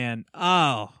 Oh, man.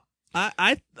 Oh.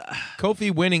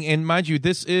 Kofi winning, and mind you,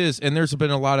 and there's been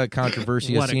a lot of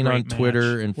controversy I've seen on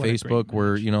Twitter and Facebook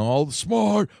where, all the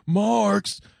smart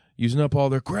marks using up all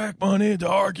their crack money to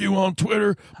argue on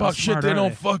Twitter about shit they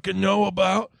don't fucking know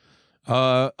about.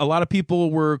 A lot of people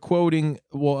were quoting,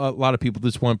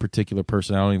 this one particular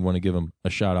person, I don't even want to give him a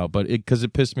shout out, but because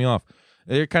it pissed me off.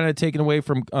 They're kind of taking away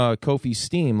from Kofi's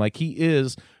steam. Like, he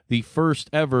is the first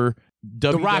ever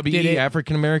WWE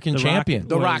African American champion.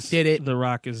 The Rock did it. The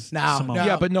Rock is Samoan. No.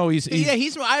 Yeah, but no, he's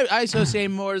I associate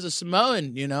him more as a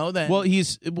Samoan, than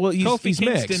Kofi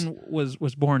Kingston mixed.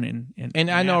 was born in and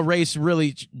I know race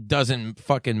really doesn't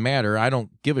fucking matter. I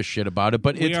don't give a shit about it,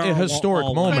 but it's a historic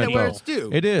moment, though.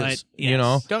 It is,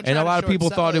 Don't and a lot of people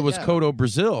thought it was Kodo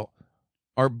Brazil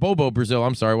or Bobo Brazil.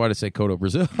 I'm sorry, why did I say Kodo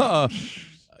Brazil?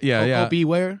 Yeah.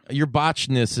 Beware. Your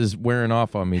botchness is wearing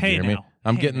off on me, Jeremy. Now.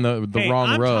 I'm getting the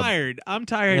wrong rub. I'm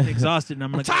tired and exhausted, and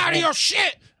I'm tired of your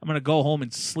shit. I'm gonna go home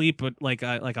and sleep like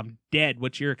I'm dead.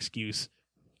 What's your excuse?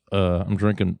 I'm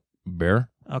drinking beer.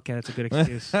 Okay, that's a good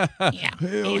excuse.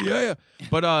 Hell yeah.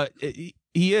 But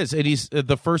he is, and he's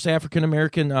the first African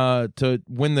American to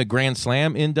win the Grand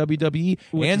Slam in WWE,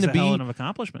 which and is to be a hell of an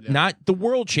accomplishment. Not the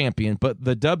world champion, but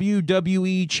the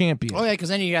WWE champion. Oh yeah, because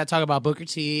then you got to talk about Booker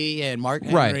T and Mark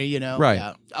Henry. Right.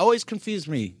 Yeah. Always confused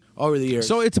me. over the years.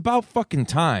 So it's about fucking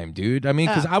time, dude. I mean,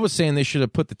 because I was saying they should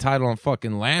have put the title on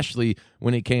fucking Lashley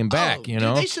when he came back, you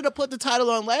know? Dude, they should have put the title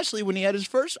on Lashley when he had his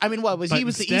first. I mean, he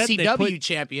was the ECW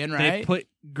champion, right? They put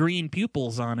green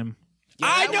pupils on him. Yeah,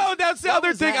 I know that's the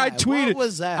other thing I tweeted. What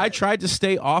was that? I tried to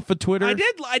stay off of Twitter. I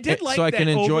did like so I that can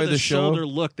enjoy the show. over-the-shoulder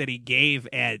look that he gave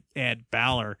at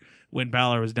Balor when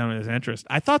Balor was done with his interest.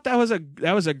 I thought that was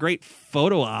a great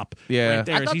photo op. Yeah, right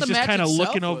there. I thought He's the just match kind of itself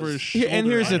looking over was- his shoulder. And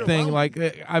here's the thing, like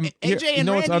I'm, AJ and you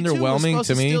know what's Randy, too, was underwhelming supposed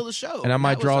to to me, steal the show. and I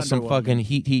might That draw was some underwhelming. fucking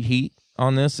heat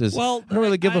on this. Is Well, I don't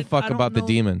really give a fuck I don't about the know-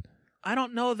 demon. I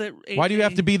don't know that. Why do you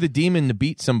have to be the demon to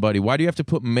beat somebody? Why do you have to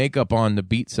put makeup on to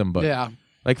beat somebody? Yeah.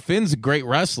 Like Finn's a great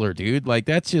wrestler, dude. Like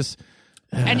that's just.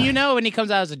 And you know when he comes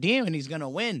out as a demon, he's going to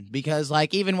win. Because,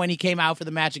 like, even when he came out for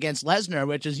the match against Lesnar,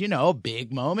 which is, you know, a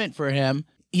big moment for him,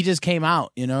 he just came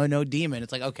out, you know, no demon.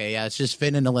 It's like, okay, yeah, it's just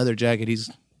Finn in a leather jacket. He's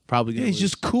probably going to He's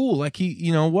just cool, like he,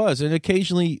 was. And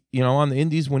occasionally, on the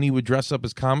indies when he would dress up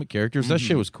as comic characters, that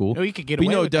shit was cool. Oh, you could get We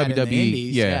away know with that in the WWE,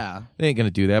 indies, yeah. they ain't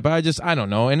gonna do that. But I don't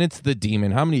know. And it's the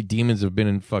demon. How many demons have been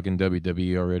in fucking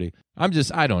WWE already?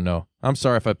 I don't know. I'm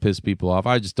sorry if I piss people off.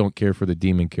 I just don't care for the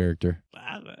demon character.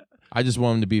 I just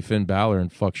want him to be Finn Balor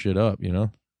and fuck shit up.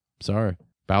 Sorry.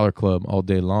 Balor Club all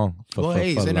day long. Well,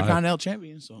 hey, he's Intercontinental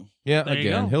Champion, so. Yeah, There you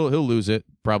again, go. he'll lose it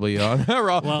probably on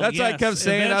Raw. Well, That's what I kept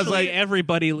saying. I was eventually like,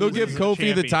 everybody they'll loses give a Kofi the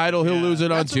champion. title. He'll Yeah. lose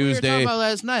it on That's what we were Tuesday. talking about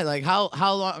last night. Like, how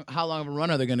long of a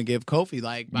run are they going to give Kofi?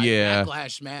 Like, by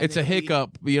Backlash, man. It's a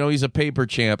hiccup. He's a paper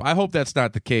champ. I hope that's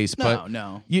not the case. But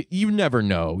No. You never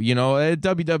know.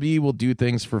 WWE will do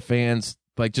things for fans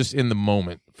like just in the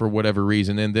moment for whatever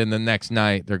reason, and then the next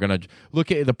night they're gonna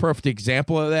look at the perfect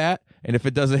example of that. And if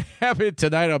it doesn't happen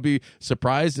tonight, I'll be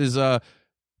surprised. Is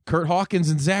Kurt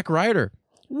Hawkins and Zack Ryder.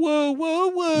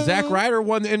 Whoa. Zack Ryder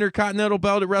won the Intercontinental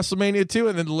belt at WrestleMania 2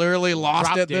 and then literally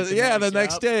lost Dropped it. it The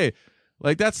next day.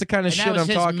 Like, that's the kind of And that shit was I'm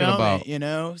his talking moment, about.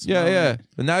 His Yeah. moment.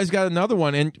 And now he's got another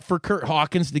one. And for Kurt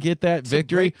Hawkins to get that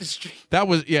victory, break the streak. that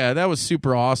was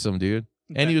super awesome, dude.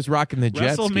 And he was rocking the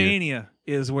Jets gear. WrestleMania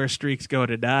is where streaks go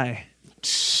to die.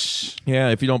 Yeah,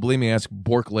 if you don't believe me, ask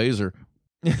Bork Laser.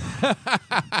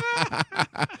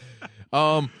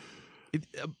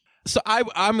 So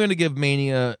I'm going to give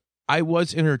Mania. I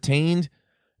was entertained,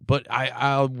 but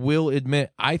I will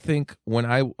admit, I think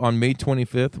on May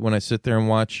 25th, when I sit there and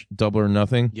watch Double or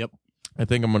Nothing, Yep. I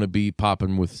think I'm going to be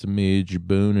popping with some edge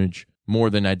boonage more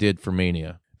than I did for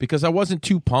Mania because I wasn't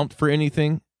too pumped for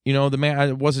anything.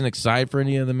 I wasn't excited for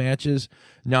any of the matches.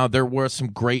 Now, there were some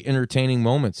great entertaining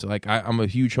moments. Like, I'm a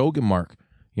huge Hogan mark.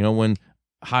 When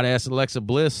hot-ass Alexa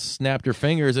Bliss snapped her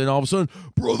fingers and all of a sudden,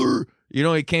 brother,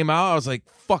 he came out. I was like,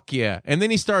 fuck yeah. And then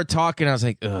he started talking. I was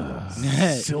like, ugh.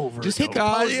 Silver. Just hit the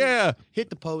God, poses. yeah. Hit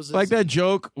the poses. Like, that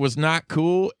joke was not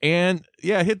cool. And,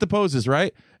 yeah, hit the poses,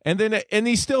 right? And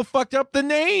he still fucked up the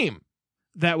name.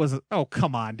 That was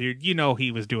come on, dude.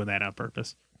 He was doing that on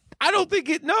purpose. I don't think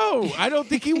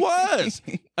he was.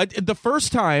 The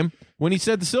first time when he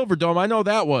said the Silver Dome, I know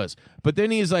that was. But then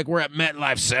he's like, we're at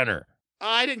MetLife Center.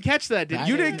 I didn't catch that, did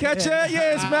You didn't catch that?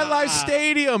 Yeah, it's MetLife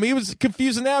Stadium. He was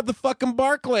confusing that with the fucking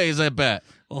Barclays, I bet.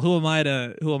 Well, who am I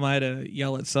to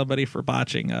yell at somebody for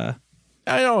botching?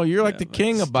 I know you're like the but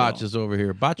king of still. botches over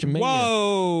here. Botchamania.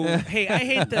 Whoa! Hey, I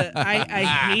hate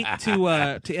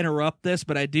to interrupt this,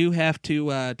 but I do have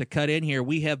to cut in here.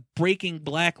 We have breaking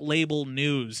Black Label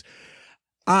news.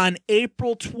 On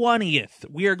April 20th,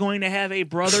 we are going to have a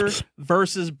brother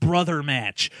versus brother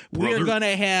match. We are going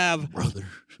to have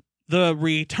the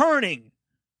returning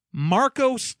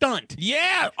Marco Stunt.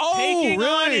 Yeah. Taking really?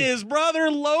 on his brother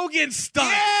Logan Stunt.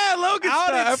 Yeah, Logan out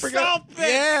Stunt. I in forgot. South Bend.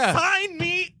 Yeah. Sign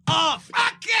me up.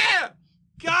 Fuck yeah.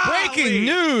 Golly. Breaking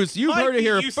news. You've heard it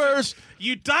here you first.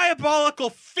 You diabolical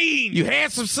fiend. You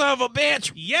handsome son of a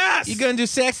bitch. Yes. You gonna do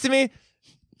sex to me?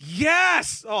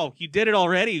 Yes. Oh, you did it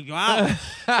already. Wow.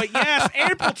 But yes,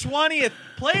 April 20th,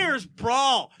 Players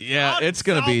Brawl. Yeah, out it's in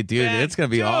gonna be, South dude. Bend. It's gonna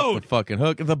be off the fucking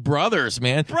hook. The brothers,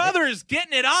 man. Brothers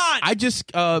getting it on. I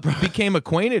just became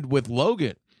acquainted with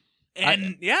Logan.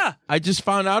 And I just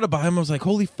found out about him. I was like,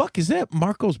 holy fuck, is that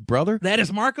Marco's brother? that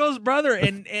is Marco's brother.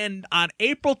 And on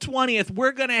April 20th,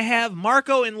 we're going to have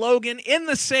Marco and Logan in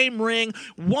the same ring,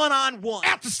 one-on-one.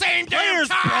 At the same Players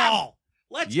damn time. Brawl.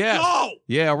 Let's go.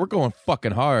 Yeah, we're going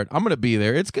fucking hard. I'm going to be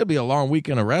there. It's going to be a long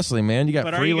weekend of wrestling, man. You got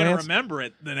But are you going to freelance. remember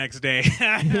it the next day?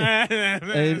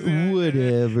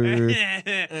 Whatever.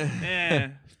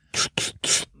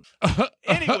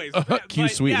 Anyways, Cue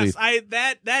but Sweetly. yes,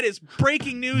 that is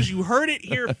breaking news. You heard it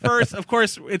here first. Of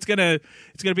course, it's gonna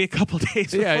be a couple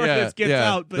days before this gets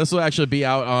out. But this will actually be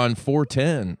out on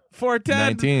 4/10. 4/10,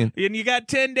 19. and you got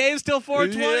 10 days till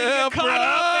 4/20. Yeah, You're caught bro,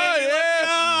 up, baby. yeah.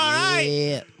 All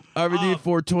right. RVD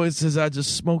 420 says, I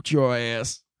just smoked your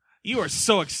ass. You are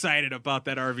so excited about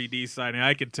that RVD signing.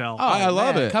 I can tell. Oh, I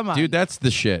love man, it. come on. Dude, that's the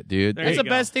shit, dude. There That's you the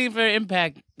go. best thing for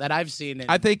Impact that I've seen.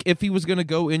 I think if he was going to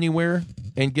go anywhere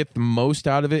and get the most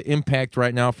out of it, Impact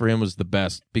right now for him was the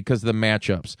best because of the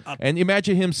matchups. And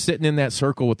imagine him sitting in that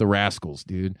circle with the Rascals,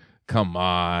 dude. Come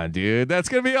on, dude. That's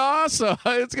going to be awesome.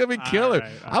 It's going to be killer.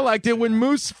 right, I liked it when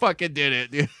Moose fucking did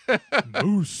it, dude.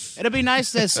 Moose. It'll be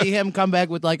nice to see him come back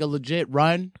with like a legit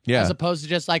run, Yeah. as opposed to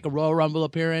just like a Royal Rumble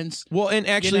appearance. Well, and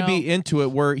actually be into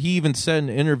it, where he even said in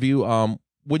an interview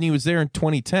when he was there in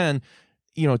 2010,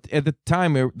 you know, at the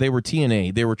time they were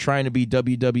TNA. They were trying to be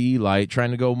WWE light,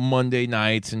 trying to go Monday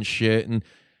nights and shit. And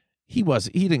he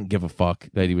didn't give a fuck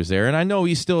that he was there. And I know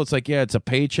it's like, yeah, it's a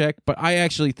paycheck, but I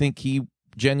actually think he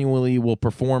genuinely will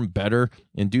perform better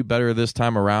and do better this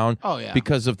time around. Oh, yeah.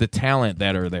 Because of the talent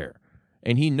that are there.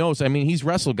 And he knows. I mean, he's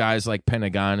wrestled guys like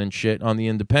Pentagon and shit on the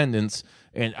independents,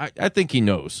 and I think he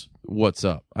knows what's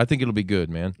up. I think it'll be good,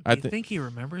 man. I think he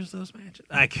remembers those matches.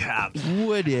 I can't.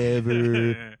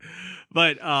 Whatever.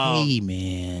 But Hey,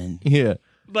 man. Yeah.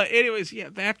 But anyways, yeah.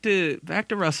 Back to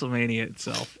WrestleMania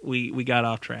itself. We got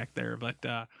off track there, but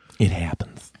It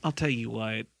happens. I'll tell you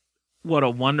what a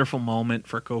wonderful moment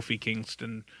for Kofi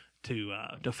Kingston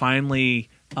to finally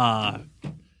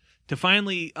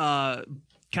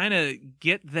kind of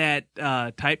get that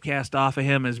typecast off of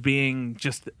him as being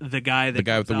just the guy that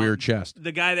with the weird chest.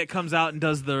 the guy that comes out and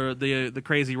does the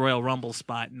crazy Royal Rumble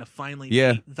spot, and to finally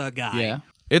Yeah. be the guy. Yeah.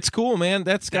 It's cool, man.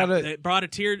 That's got It brought a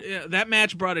tear. That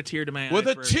match brought a tear to my eye with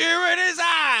a tear in his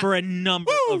eye for a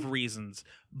number of reasons.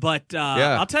 But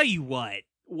Yeah. I'll tell you what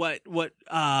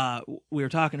we were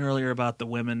talking earlier about the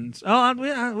women's. Oh,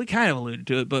 we kind of alluded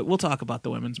to it, but we'll talk about the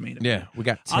women's main event. Yeah, we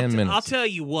got 10 minutes. I'll tell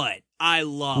you what. I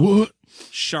love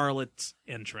Charlotte's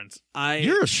entrance.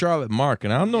 You're a Charlotte Mark,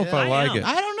 and I don't know if I like it.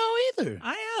 I don't know either.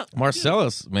 I am.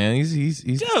 Marcellus, man, he's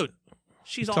Dude,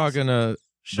 she's awesome. talking to the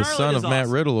Charlotte son is of Matt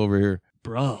awesome. Riddle over here.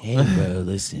 Bro. Hey, bro,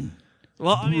 listen.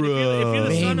 Well, I mean, if you're the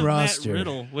Main son of roster. Matt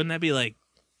Riddle, wouldn't that be like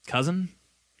cousin?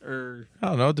 Or I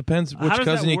don't know. It depends which How does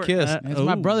cousin that you work? kiss. That's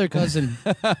my brother cousin.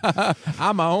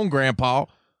 I'm my own grandpa.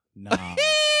 Nah.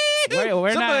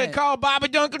 We're Somebody not. call Bobby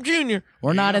Duncan Jr.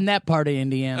 We're not in that part of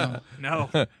Indiana. no.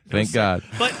 Thank God.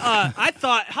 But I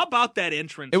thought, how about that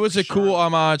entrance? It was for a cool Charlotte?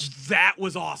 homage That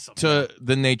was awesome. to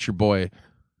the Nature Boy.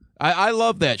 I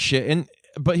love that shit.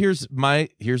 But here's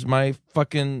my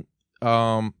fucking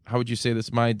how would you say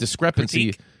this? My discrepancy.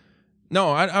 Critique?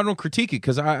 No, I don't critique it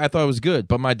because I thought it was good.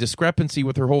 But my discrepancy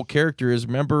with her whole character is,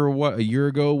 remember a year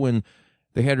ago when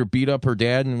they had her beat up her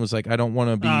dad and was like, I don't want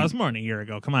to be. It was more than a year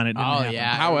ago. Come on, it didn't happen.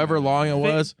 yeah. However long it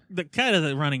was, The kind of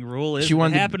the running rule is She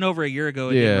wanted it to- happened over a year ago.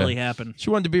 It didn't really happen. she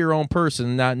wanted to be her own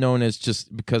person, not known as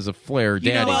just because of Flair, You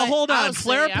know, daddy. well, hold on. I'll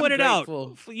Flair say put I'm it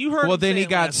grateful. out. You heard. Well, him then say he it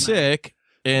got last night. sick,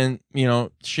 and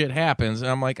shit happens.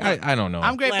 And I'm like, I don't know.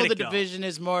 I'm grateful Let the it go. division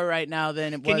is more right now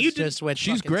than it Can was you do- just with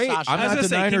She's fucking great. Sasha. I'm I was not gonna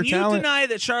say, denying can her you talent. deny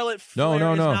that Charlotte No, Flair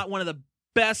no, is no. not one of the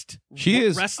best She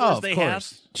is. wrestlers of they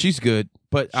course. She's good,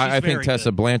 but I She's think very Tessa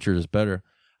good. Blanchard is better.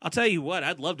 I'll tell you what,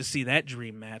 I'd love to see that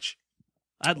dream match.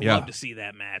 I'd Yeah. love to see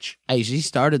that match. Hey, she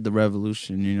started the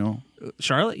revolution, you know.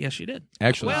 Charlotte, yes, she did.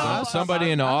 Actually, Well,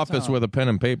 somebody in the I was office talking- with a pen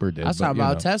and paper did. I was but, talking you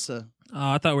about know. Tessa.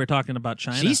 Oh, I thought we were talking about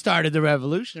China. She started the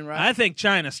revolution, right? I think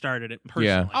China started it personally.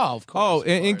 Yeah. Oh, of course. Oh, of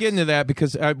and course. getting to that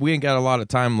because we ain't got a lot of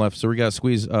time left, so we got to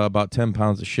squeeze about 10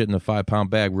 pounds of shit in a 5-pound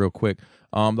bag real quick.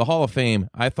 The Hall of Fame,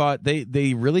 I thought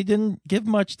they really didn't give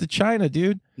much to China,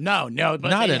 dude. No, but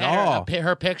Not they at had all.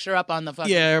 Her picture up on the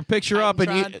fucking. Yeah, her picture up, and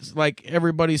Titantron. it's like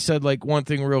everybody said like one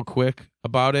thing real quick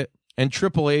about it. And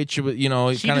Triple H, you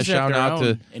know, She kind of deserved shouting her out to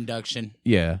own induction.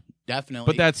 yeah. Definitely.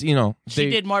 But that's, you know, she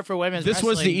they- did more for women's This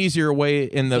was the wrestling. easier way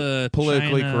in the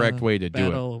politically China correct way to do it.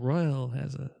 Battle Royal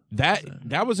has a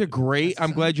That was a great.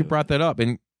 I'm glad you brought that up,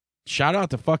 and shout out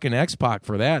to fucking X-Pac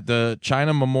for that. The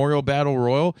China Memorial Battle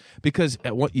Royal, because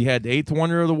at what you had the 8th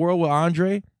wonder of the world with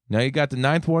Andre. Now you got the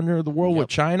 9th wonder of the world with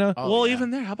China. Oh, well, yeah.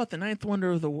 even there. How about the 9th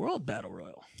wonder of the world battle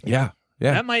royal? Yeah.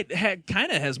 That might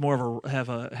kind of has more of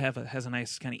a has a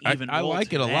nice kind of even. I roll like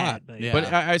to it a that, lot, but, Yeah.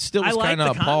 but I still I was like kind the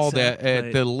of appalled concept, at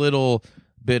but- the little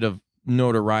bit of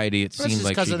notoriety it That's seemed just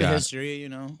like because she of the got. history, you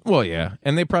know. Well, yeah,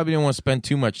 and they probably didn't want to spend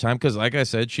too much time because, like I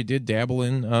said, she did dabble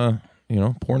in,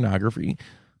 pornography.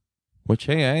 Which,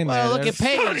 hey, I ain't mad Well, look at it.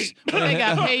 Paige. They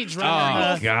got Paige running.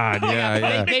 Oh God,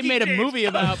 yeah. They made a movie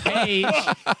about Paige.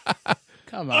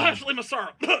 Come on. Ashley Massaro.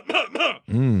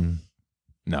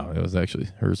 No, it was actually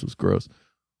hers was gross.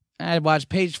 I watched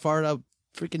Paige fart a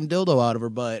freaking dildo out of her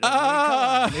butt. I mean, come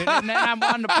on, dude. And then I'm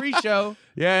on the pre-show.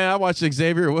 Yeah, I watched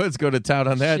Xavier Woods go to town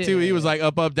on that too. He Shit. was like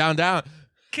up, down, down.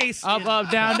 Case Up,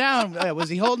 down, down. Was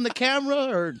he holding the camera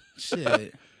or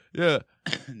shit? Yeah.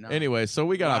 No. Anyway, so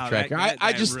we got off track. That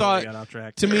I just really thought, got off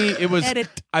track. to me, it was.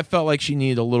 I felt like she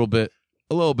needed a little bit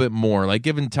more. Like,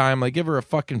 given time, like give her a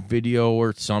fucking video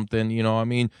or something. You know, what I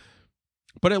mean.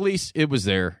 But at least it was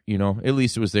there. You know, at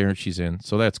least it was there, and she's in.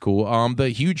 So that's cool. The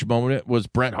huge moment was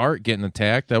Bret Hart getting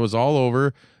attacked. That was all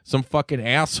over some fucking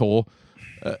asshole.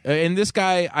 And this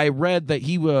guy, I read that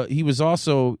he was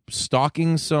also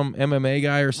stalking some MMA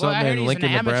guy or something in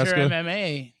Lincoln, Nebraska.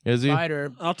 MMA Is he?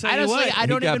 fighter. I'll tell you what. I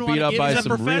don't he got even beat want up to by He's a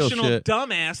some real professional shit.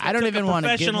 dumbass. I don't even want to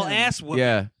professional ass whooping.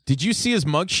 Yeah. Did you see his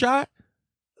mugshot?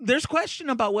 There's question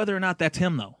about whether or not that's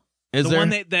him though. Is the there? one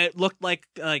that looked like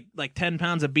 10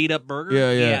 pounds of beat up burger.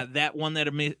 Yeah. that one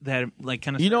that like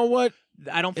kind of. You know what?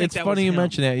 I don't think It's that funny was you him.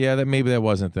 mention that. Yeah, maybe that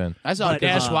wasn't then. I saw But,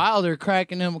 Dash Wilder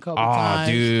cracking him a couple Oh,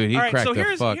 times. dude, he All right, cracked so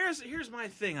the fuck. here's my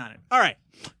thing on it. All right,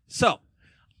 so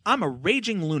I'm a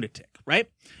raging lunatic, right?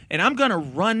 And I'm gonna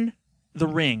run the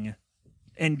ring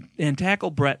and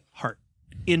tackle Bret Hart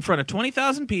in front of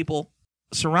 20,000 people,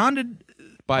 surrounded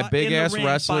By big in the ass ring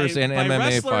wrestlers by and MMA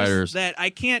wrestlers fighters. that I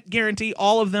can't guarantee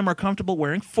all of them are comfortable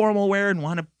wearing formal wear and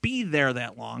want to be there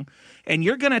that long. And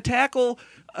you're gonna tackle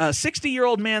a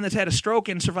 60-year-old man that's had a stroke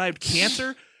and survived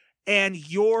cancer, and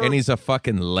And he's a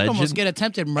fucking You legend. almost get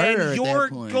attempted murder and at you're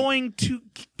that point. going to,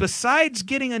 besides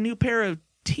getting a new pair of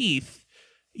teeth,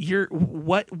 you're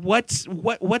what's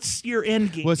your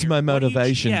end game? What's here? my What do you-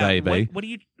 motivation, yeah, baby? What do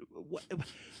you?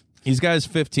 He's got his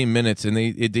 15 minutes, and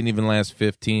it didn't even last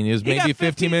 15. It was He maybe got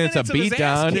 15 minutes of of his beat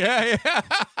ass down. kicked. Yeah.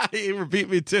 He beat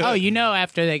me too. Oh,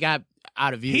 after they got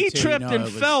out of view, He too, tripped it and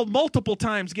was- fell multiple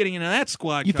times getting into that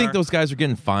squad You car. think those guys are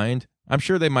getting fined? I'm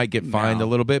sure they might get fined No. a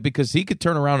little bit because he could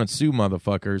turn around and sue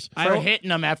motherfuckers. for hitting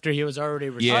him after he was already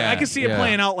retired. Yeah. I can see it yeah.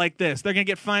 playing out like this. They're gonna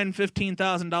get fined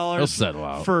 $15,000. He'll settle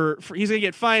out. For he's gonna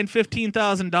get fined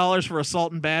 $15,000 for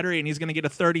assault and battery, and he's gonna get a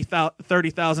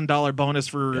 $30,000 bonus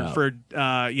for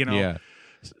Yeah.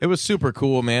 It was super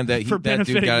cool, man. That For that dude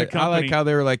benefiting got the it. I like company. how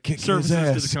they were like kick services his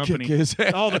ass, to the company. Kick his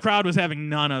ass. Oh, the crowd was having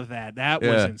none of that. That was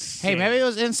Yeah. insane. Hey, maybe it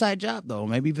was an inside job though.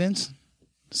 Maybe Vince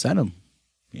sent him.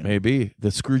 Maybe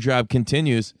the screw job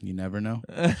continues. You never know.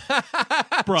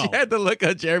 bro. You had to look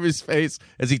at Jeremy's face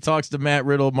as he talks to Matt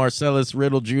Riddle, Marcellus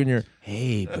Riddle Jr.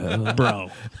 Hey, bro. Bro.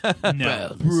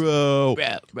 No. Bro.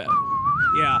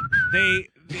 Yeah. They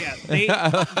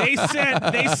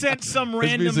sent some His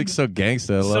random music's so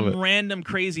gangsta. I love some it. random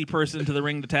crazy person to the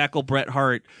ring to tackle Bret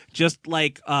Hart, just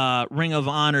like Ring of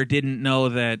Honor didn't know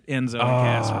that Enzo and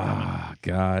Cass were coming. Oh,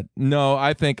 God. No,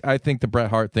 I think the Bret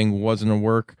Hart thing wasn't a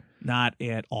work. Not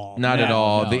at all. Not at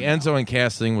all. no, The Enzo and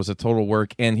Cass thing was a total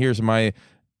work. And here's my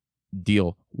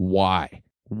deal. Why?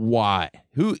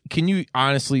 Who can you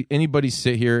honestly, anybody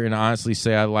sit here and honestly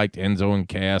say I liked Enzo and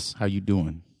Cass? How you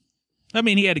doing? I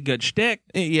mean, he had a good shtick.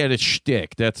 He had a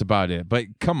shtick. That's about it.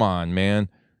 But come on, man.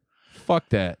 Fuck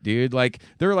that, dude. Like,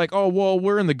 they're like, oh, well,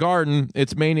 we're in the Garden.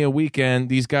 It's Mania weekend.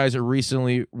 These guys are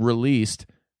recently released.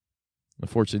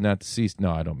 Unfortunately, not deceased.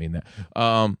 No, I don't mean that.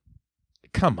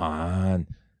 Come on,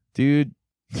 dude.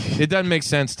 It doesn't make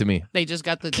sense to me. They just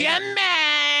got the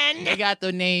They got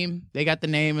the name. They got the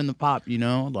name and the pop.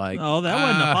 Like Oh, that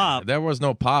wasn't a pop. There was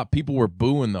no pop. People were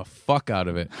booing the fuck out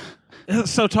of it.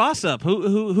 So toss up.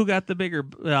 Who got the bigger?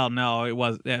 Well, no, it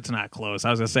was. It's not close. I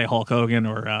was gonna say Hulk Hogan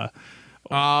or.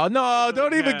 Oh no!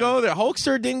 Don't even go there.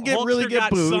 Hulkster didn't Hulkster get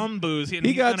got booed. some booze.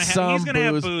 He got some He's gonna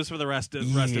have booze. booze for the rest of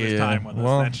his Yeah, time with us.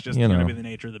 well, That's just you gonna know. be the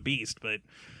nature of the beast. But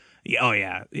oh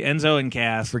yeah, Enzo and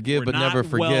Cass Forgive were but not never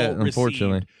forget. well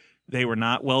Unfortunately, received. They were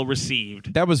not well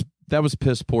received. that was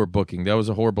piss poor booking. That was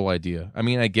a horrible idea. I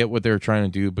mean, I get what they were trying to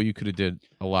do, but you could have did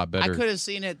a lot I better. could have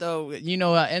seen it though.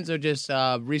 Enzo just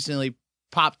recently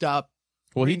popped up.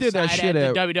 Well, he did that ringside shit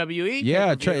at at the WWE.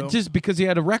 yeah, pay-per-view. just because he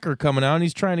had a record coming out, and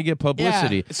he's trying to get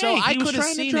publicity. Yeah. So Hey, I he was could have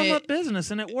trying to seen drum it. up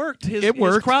business, and it worked. His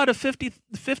worked. crowd of 50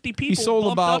 people. He sold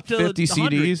bumped about up to 50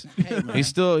 100. CDs. Hey, man.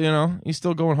 He's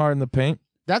still going hard in the paint.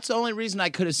 That's the only reason I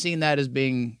could have seen that as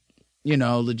being,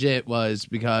 legit was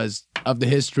because of the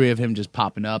history of him just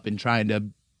popping up and trying to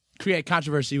create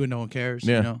controversy when no one cares.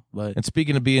 Yeah. But And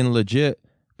speaking of being legit,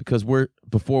 because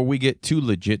before we get too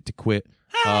legit to quit.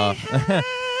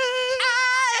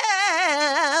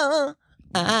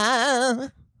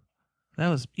 That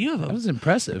was that was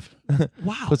impressive.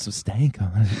 wow. Put some stank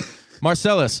on it.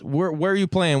 Marcellus, where are you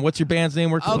playing? What's your band's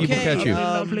name? Where can people catch you?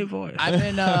 Lovely voice. I've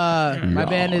been my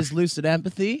band is Lucid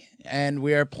Empathy, and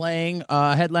we are playing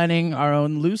headlining our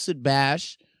own Lucid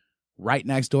Bash right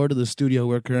next door to the studio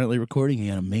we're currently recording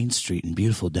in on Main Street in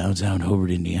beautiful downtown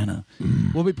Hobart, Indiana.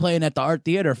 We'll be playing at the Art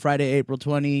Theater Friday, April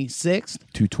 26th.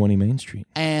 220 Main Street.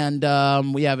 And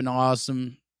we have an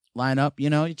awesome line up. You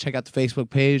know, you check out the Facebook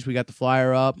page. We got the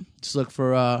flyer up. Just look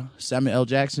for Samuel L.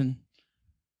 Jackson.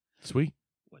 Sweet.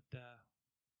 What? Nah,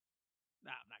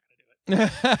 I'm not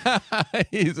gonna do it.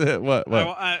 He said, what?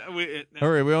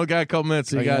 Hurry, we only got a couple minutes,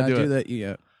 so you gotta do it. That.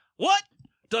 Yeah. What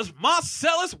does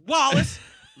Marcellus Wallace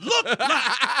look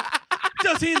like?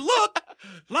 Does he look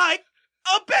like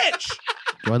a bitch?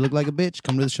 Do I look like a bitch?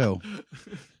 Come to the show.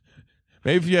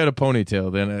 Maybe if you had a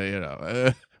ponytail,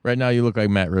 then right now you look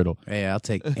like Matt Riddle. Hey, I'll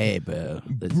take. Hey, bro.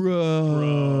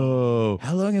 Bro.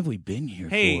 How long have we been here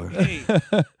for?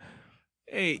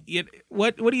 Hey.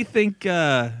 What do you think?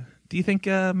 Do you think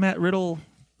Matt Riddle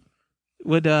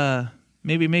would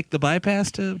maybe make the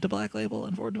bypass to Black Label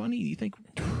on 420? Do you think?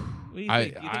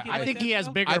 I think he has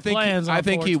bigger plans. I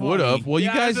think he would have. Well, you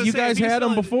guys had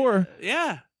him before.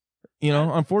 Yeah. You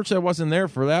know, unfortunately, I wasn't there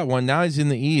for that one. Now he's in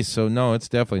the East, so no, it's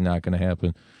definitely not going to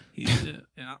happen. He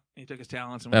took his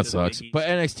talents. And that sucks. But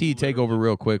NXT takeover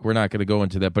real quick. We're not going to go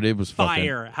into that, but it was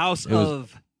Fire. House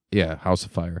of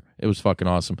Fire. It was fucking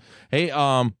awesome. Hey,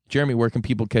 Jeremy, where can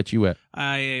people catch you at?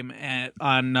 I am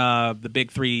on the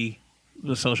big three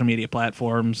the social media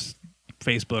platforms: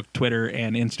 Facebook, Twitter,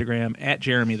 and Instagram at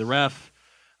Jeremy the Ref.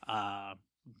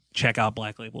 Check out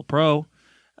Black Label Pro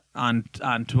on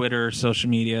Twitter, social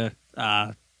media,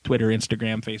 Twitter,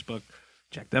 Instagram, Facebook.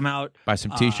 Check them out. Buy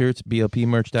some T-shirts,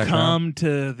 blpmerch.com. Come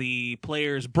to the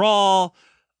Players Brawl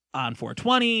on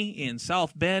 420 in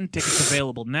South Bend. Tickets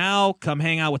available now. Come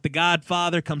hang out with the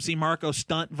Godfather. Come see Marco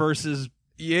Stunt versus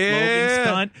Logan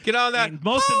Stunt. Get on that. And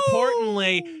most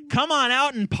importantly, come on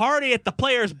out and party at the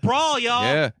Players Brawl, y'all.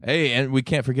 Yeah. Hey, and we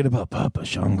can't forget about Papa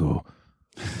Shango.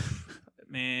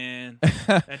 Man,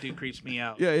 that dude creeps me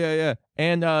out. Yeah.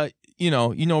 And you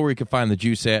know where you can find the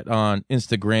Juice at on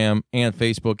Instagram and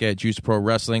Facebook at Juice Pro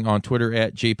Wrestling, on Twitter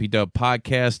at JPW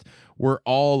Podcast. We're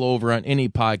all over on any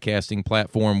podcasting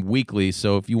platform weekly,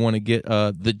 so if you want to get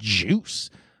the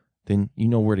juice, then you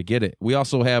know where to get it. We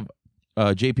also have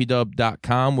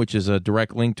jpdub.com, which is a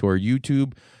direct link to our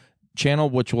YouTube channel,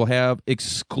 which will have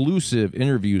exclusive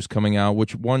interviews coming out,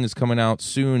 which one is coming out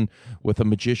soon with a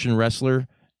magician wrestler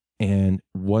and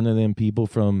one of them people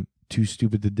from Too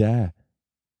Stupid to Die.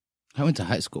 I went to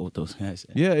high school with those guys.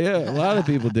 Yeah, a lot of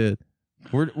people did.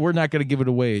 We're not going to give it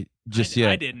away just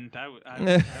yet. I didn't. I went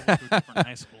to a different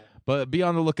high school. But be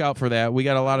on the lookout for that. We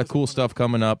got a lot of cool stuff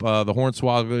coming up. The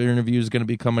Hornswoggle interview is going to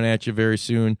be coming at you very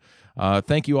soon.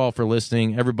 Thank you all for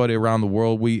listening. Everybody around the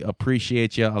world, we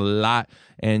appreciate you a lot.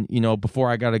 And,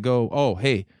 before I got to go,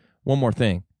 hey, one more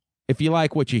thing. If you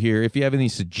like what you hear, if you have any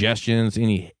suggestions,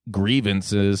 any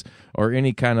grievances, or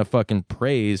any kind of fucking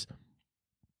praise,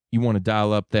 you want to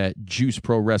dial up that Juice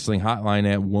Pro Wrestling hotline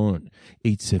at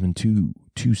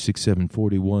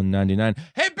 1-872-267-4199.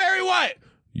 Hey, Barry White!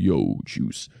 Yo,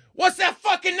 Juice. What's that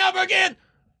fucking number again?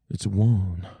 It's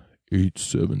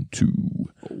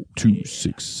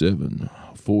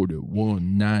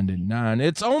 1-872-267-4199.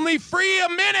 It's only free a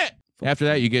minute! After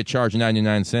that, you get charged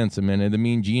 99 cents a minute. The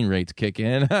Mean Gene rates kick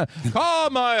in.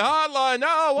 Call my hotline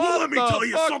now. Let me tell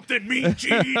you something, Mean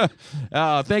Gene.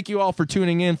 Thank you all for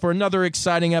tuning in for another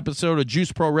exciting episode of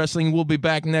Juice Pro Wrestling. We'll be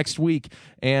back next week.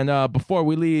 And before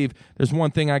we leave, there's one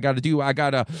thing I got to do. I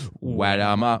got to wet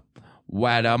 'em up,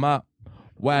 wet 'em up,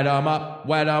 wet 'em up,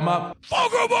 wet 'em up.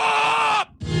 Fuck 'em up!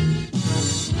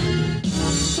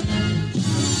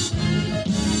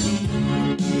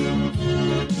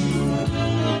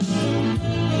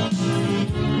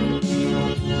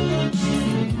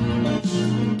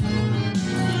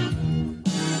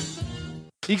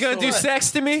 You gonna do sex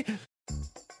to me?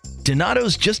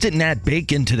 Donato's just didn't add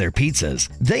bacon to their pizzas.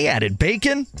 They added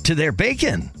bacon to their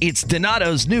bacon. It's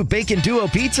Donato's new Bacon Duo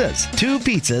pizzas. 2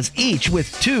 pizzas, each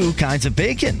with 2 kinds of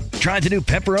bacon. Try the new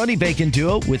Pepperoni Bacon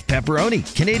Duo with pepperoni,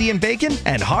 Canadian bacon,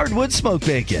 and hardwood smoked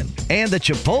bacon. And the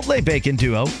Chipotle Bacon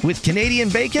Duo with Canadian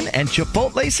bacon and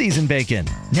Chipotle seasoned bacon.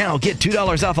 Now get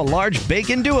 $2 off a large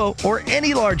Bacon Duo or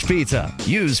any large pizza.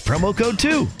 Use promo code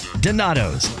 2.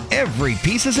 Donato's. Every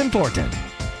piece is important.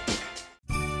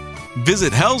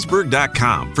 Visit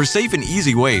Hellsberg.com for safe and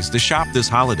easy ways to shop this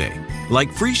holiday,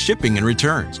 like free shipping and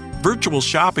returns, virtual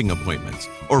shopping appointments,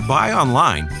 or buy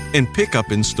online and pick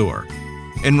up in store.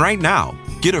 And right now,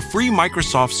 get a free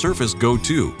Microsoft Surface Go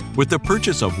 2 with the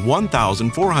purchase of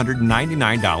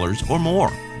 $1,499 or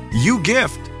more. You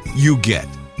gift, you get.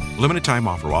 Limited time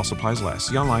offer while supplies last.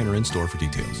 See online or in store for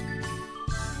details.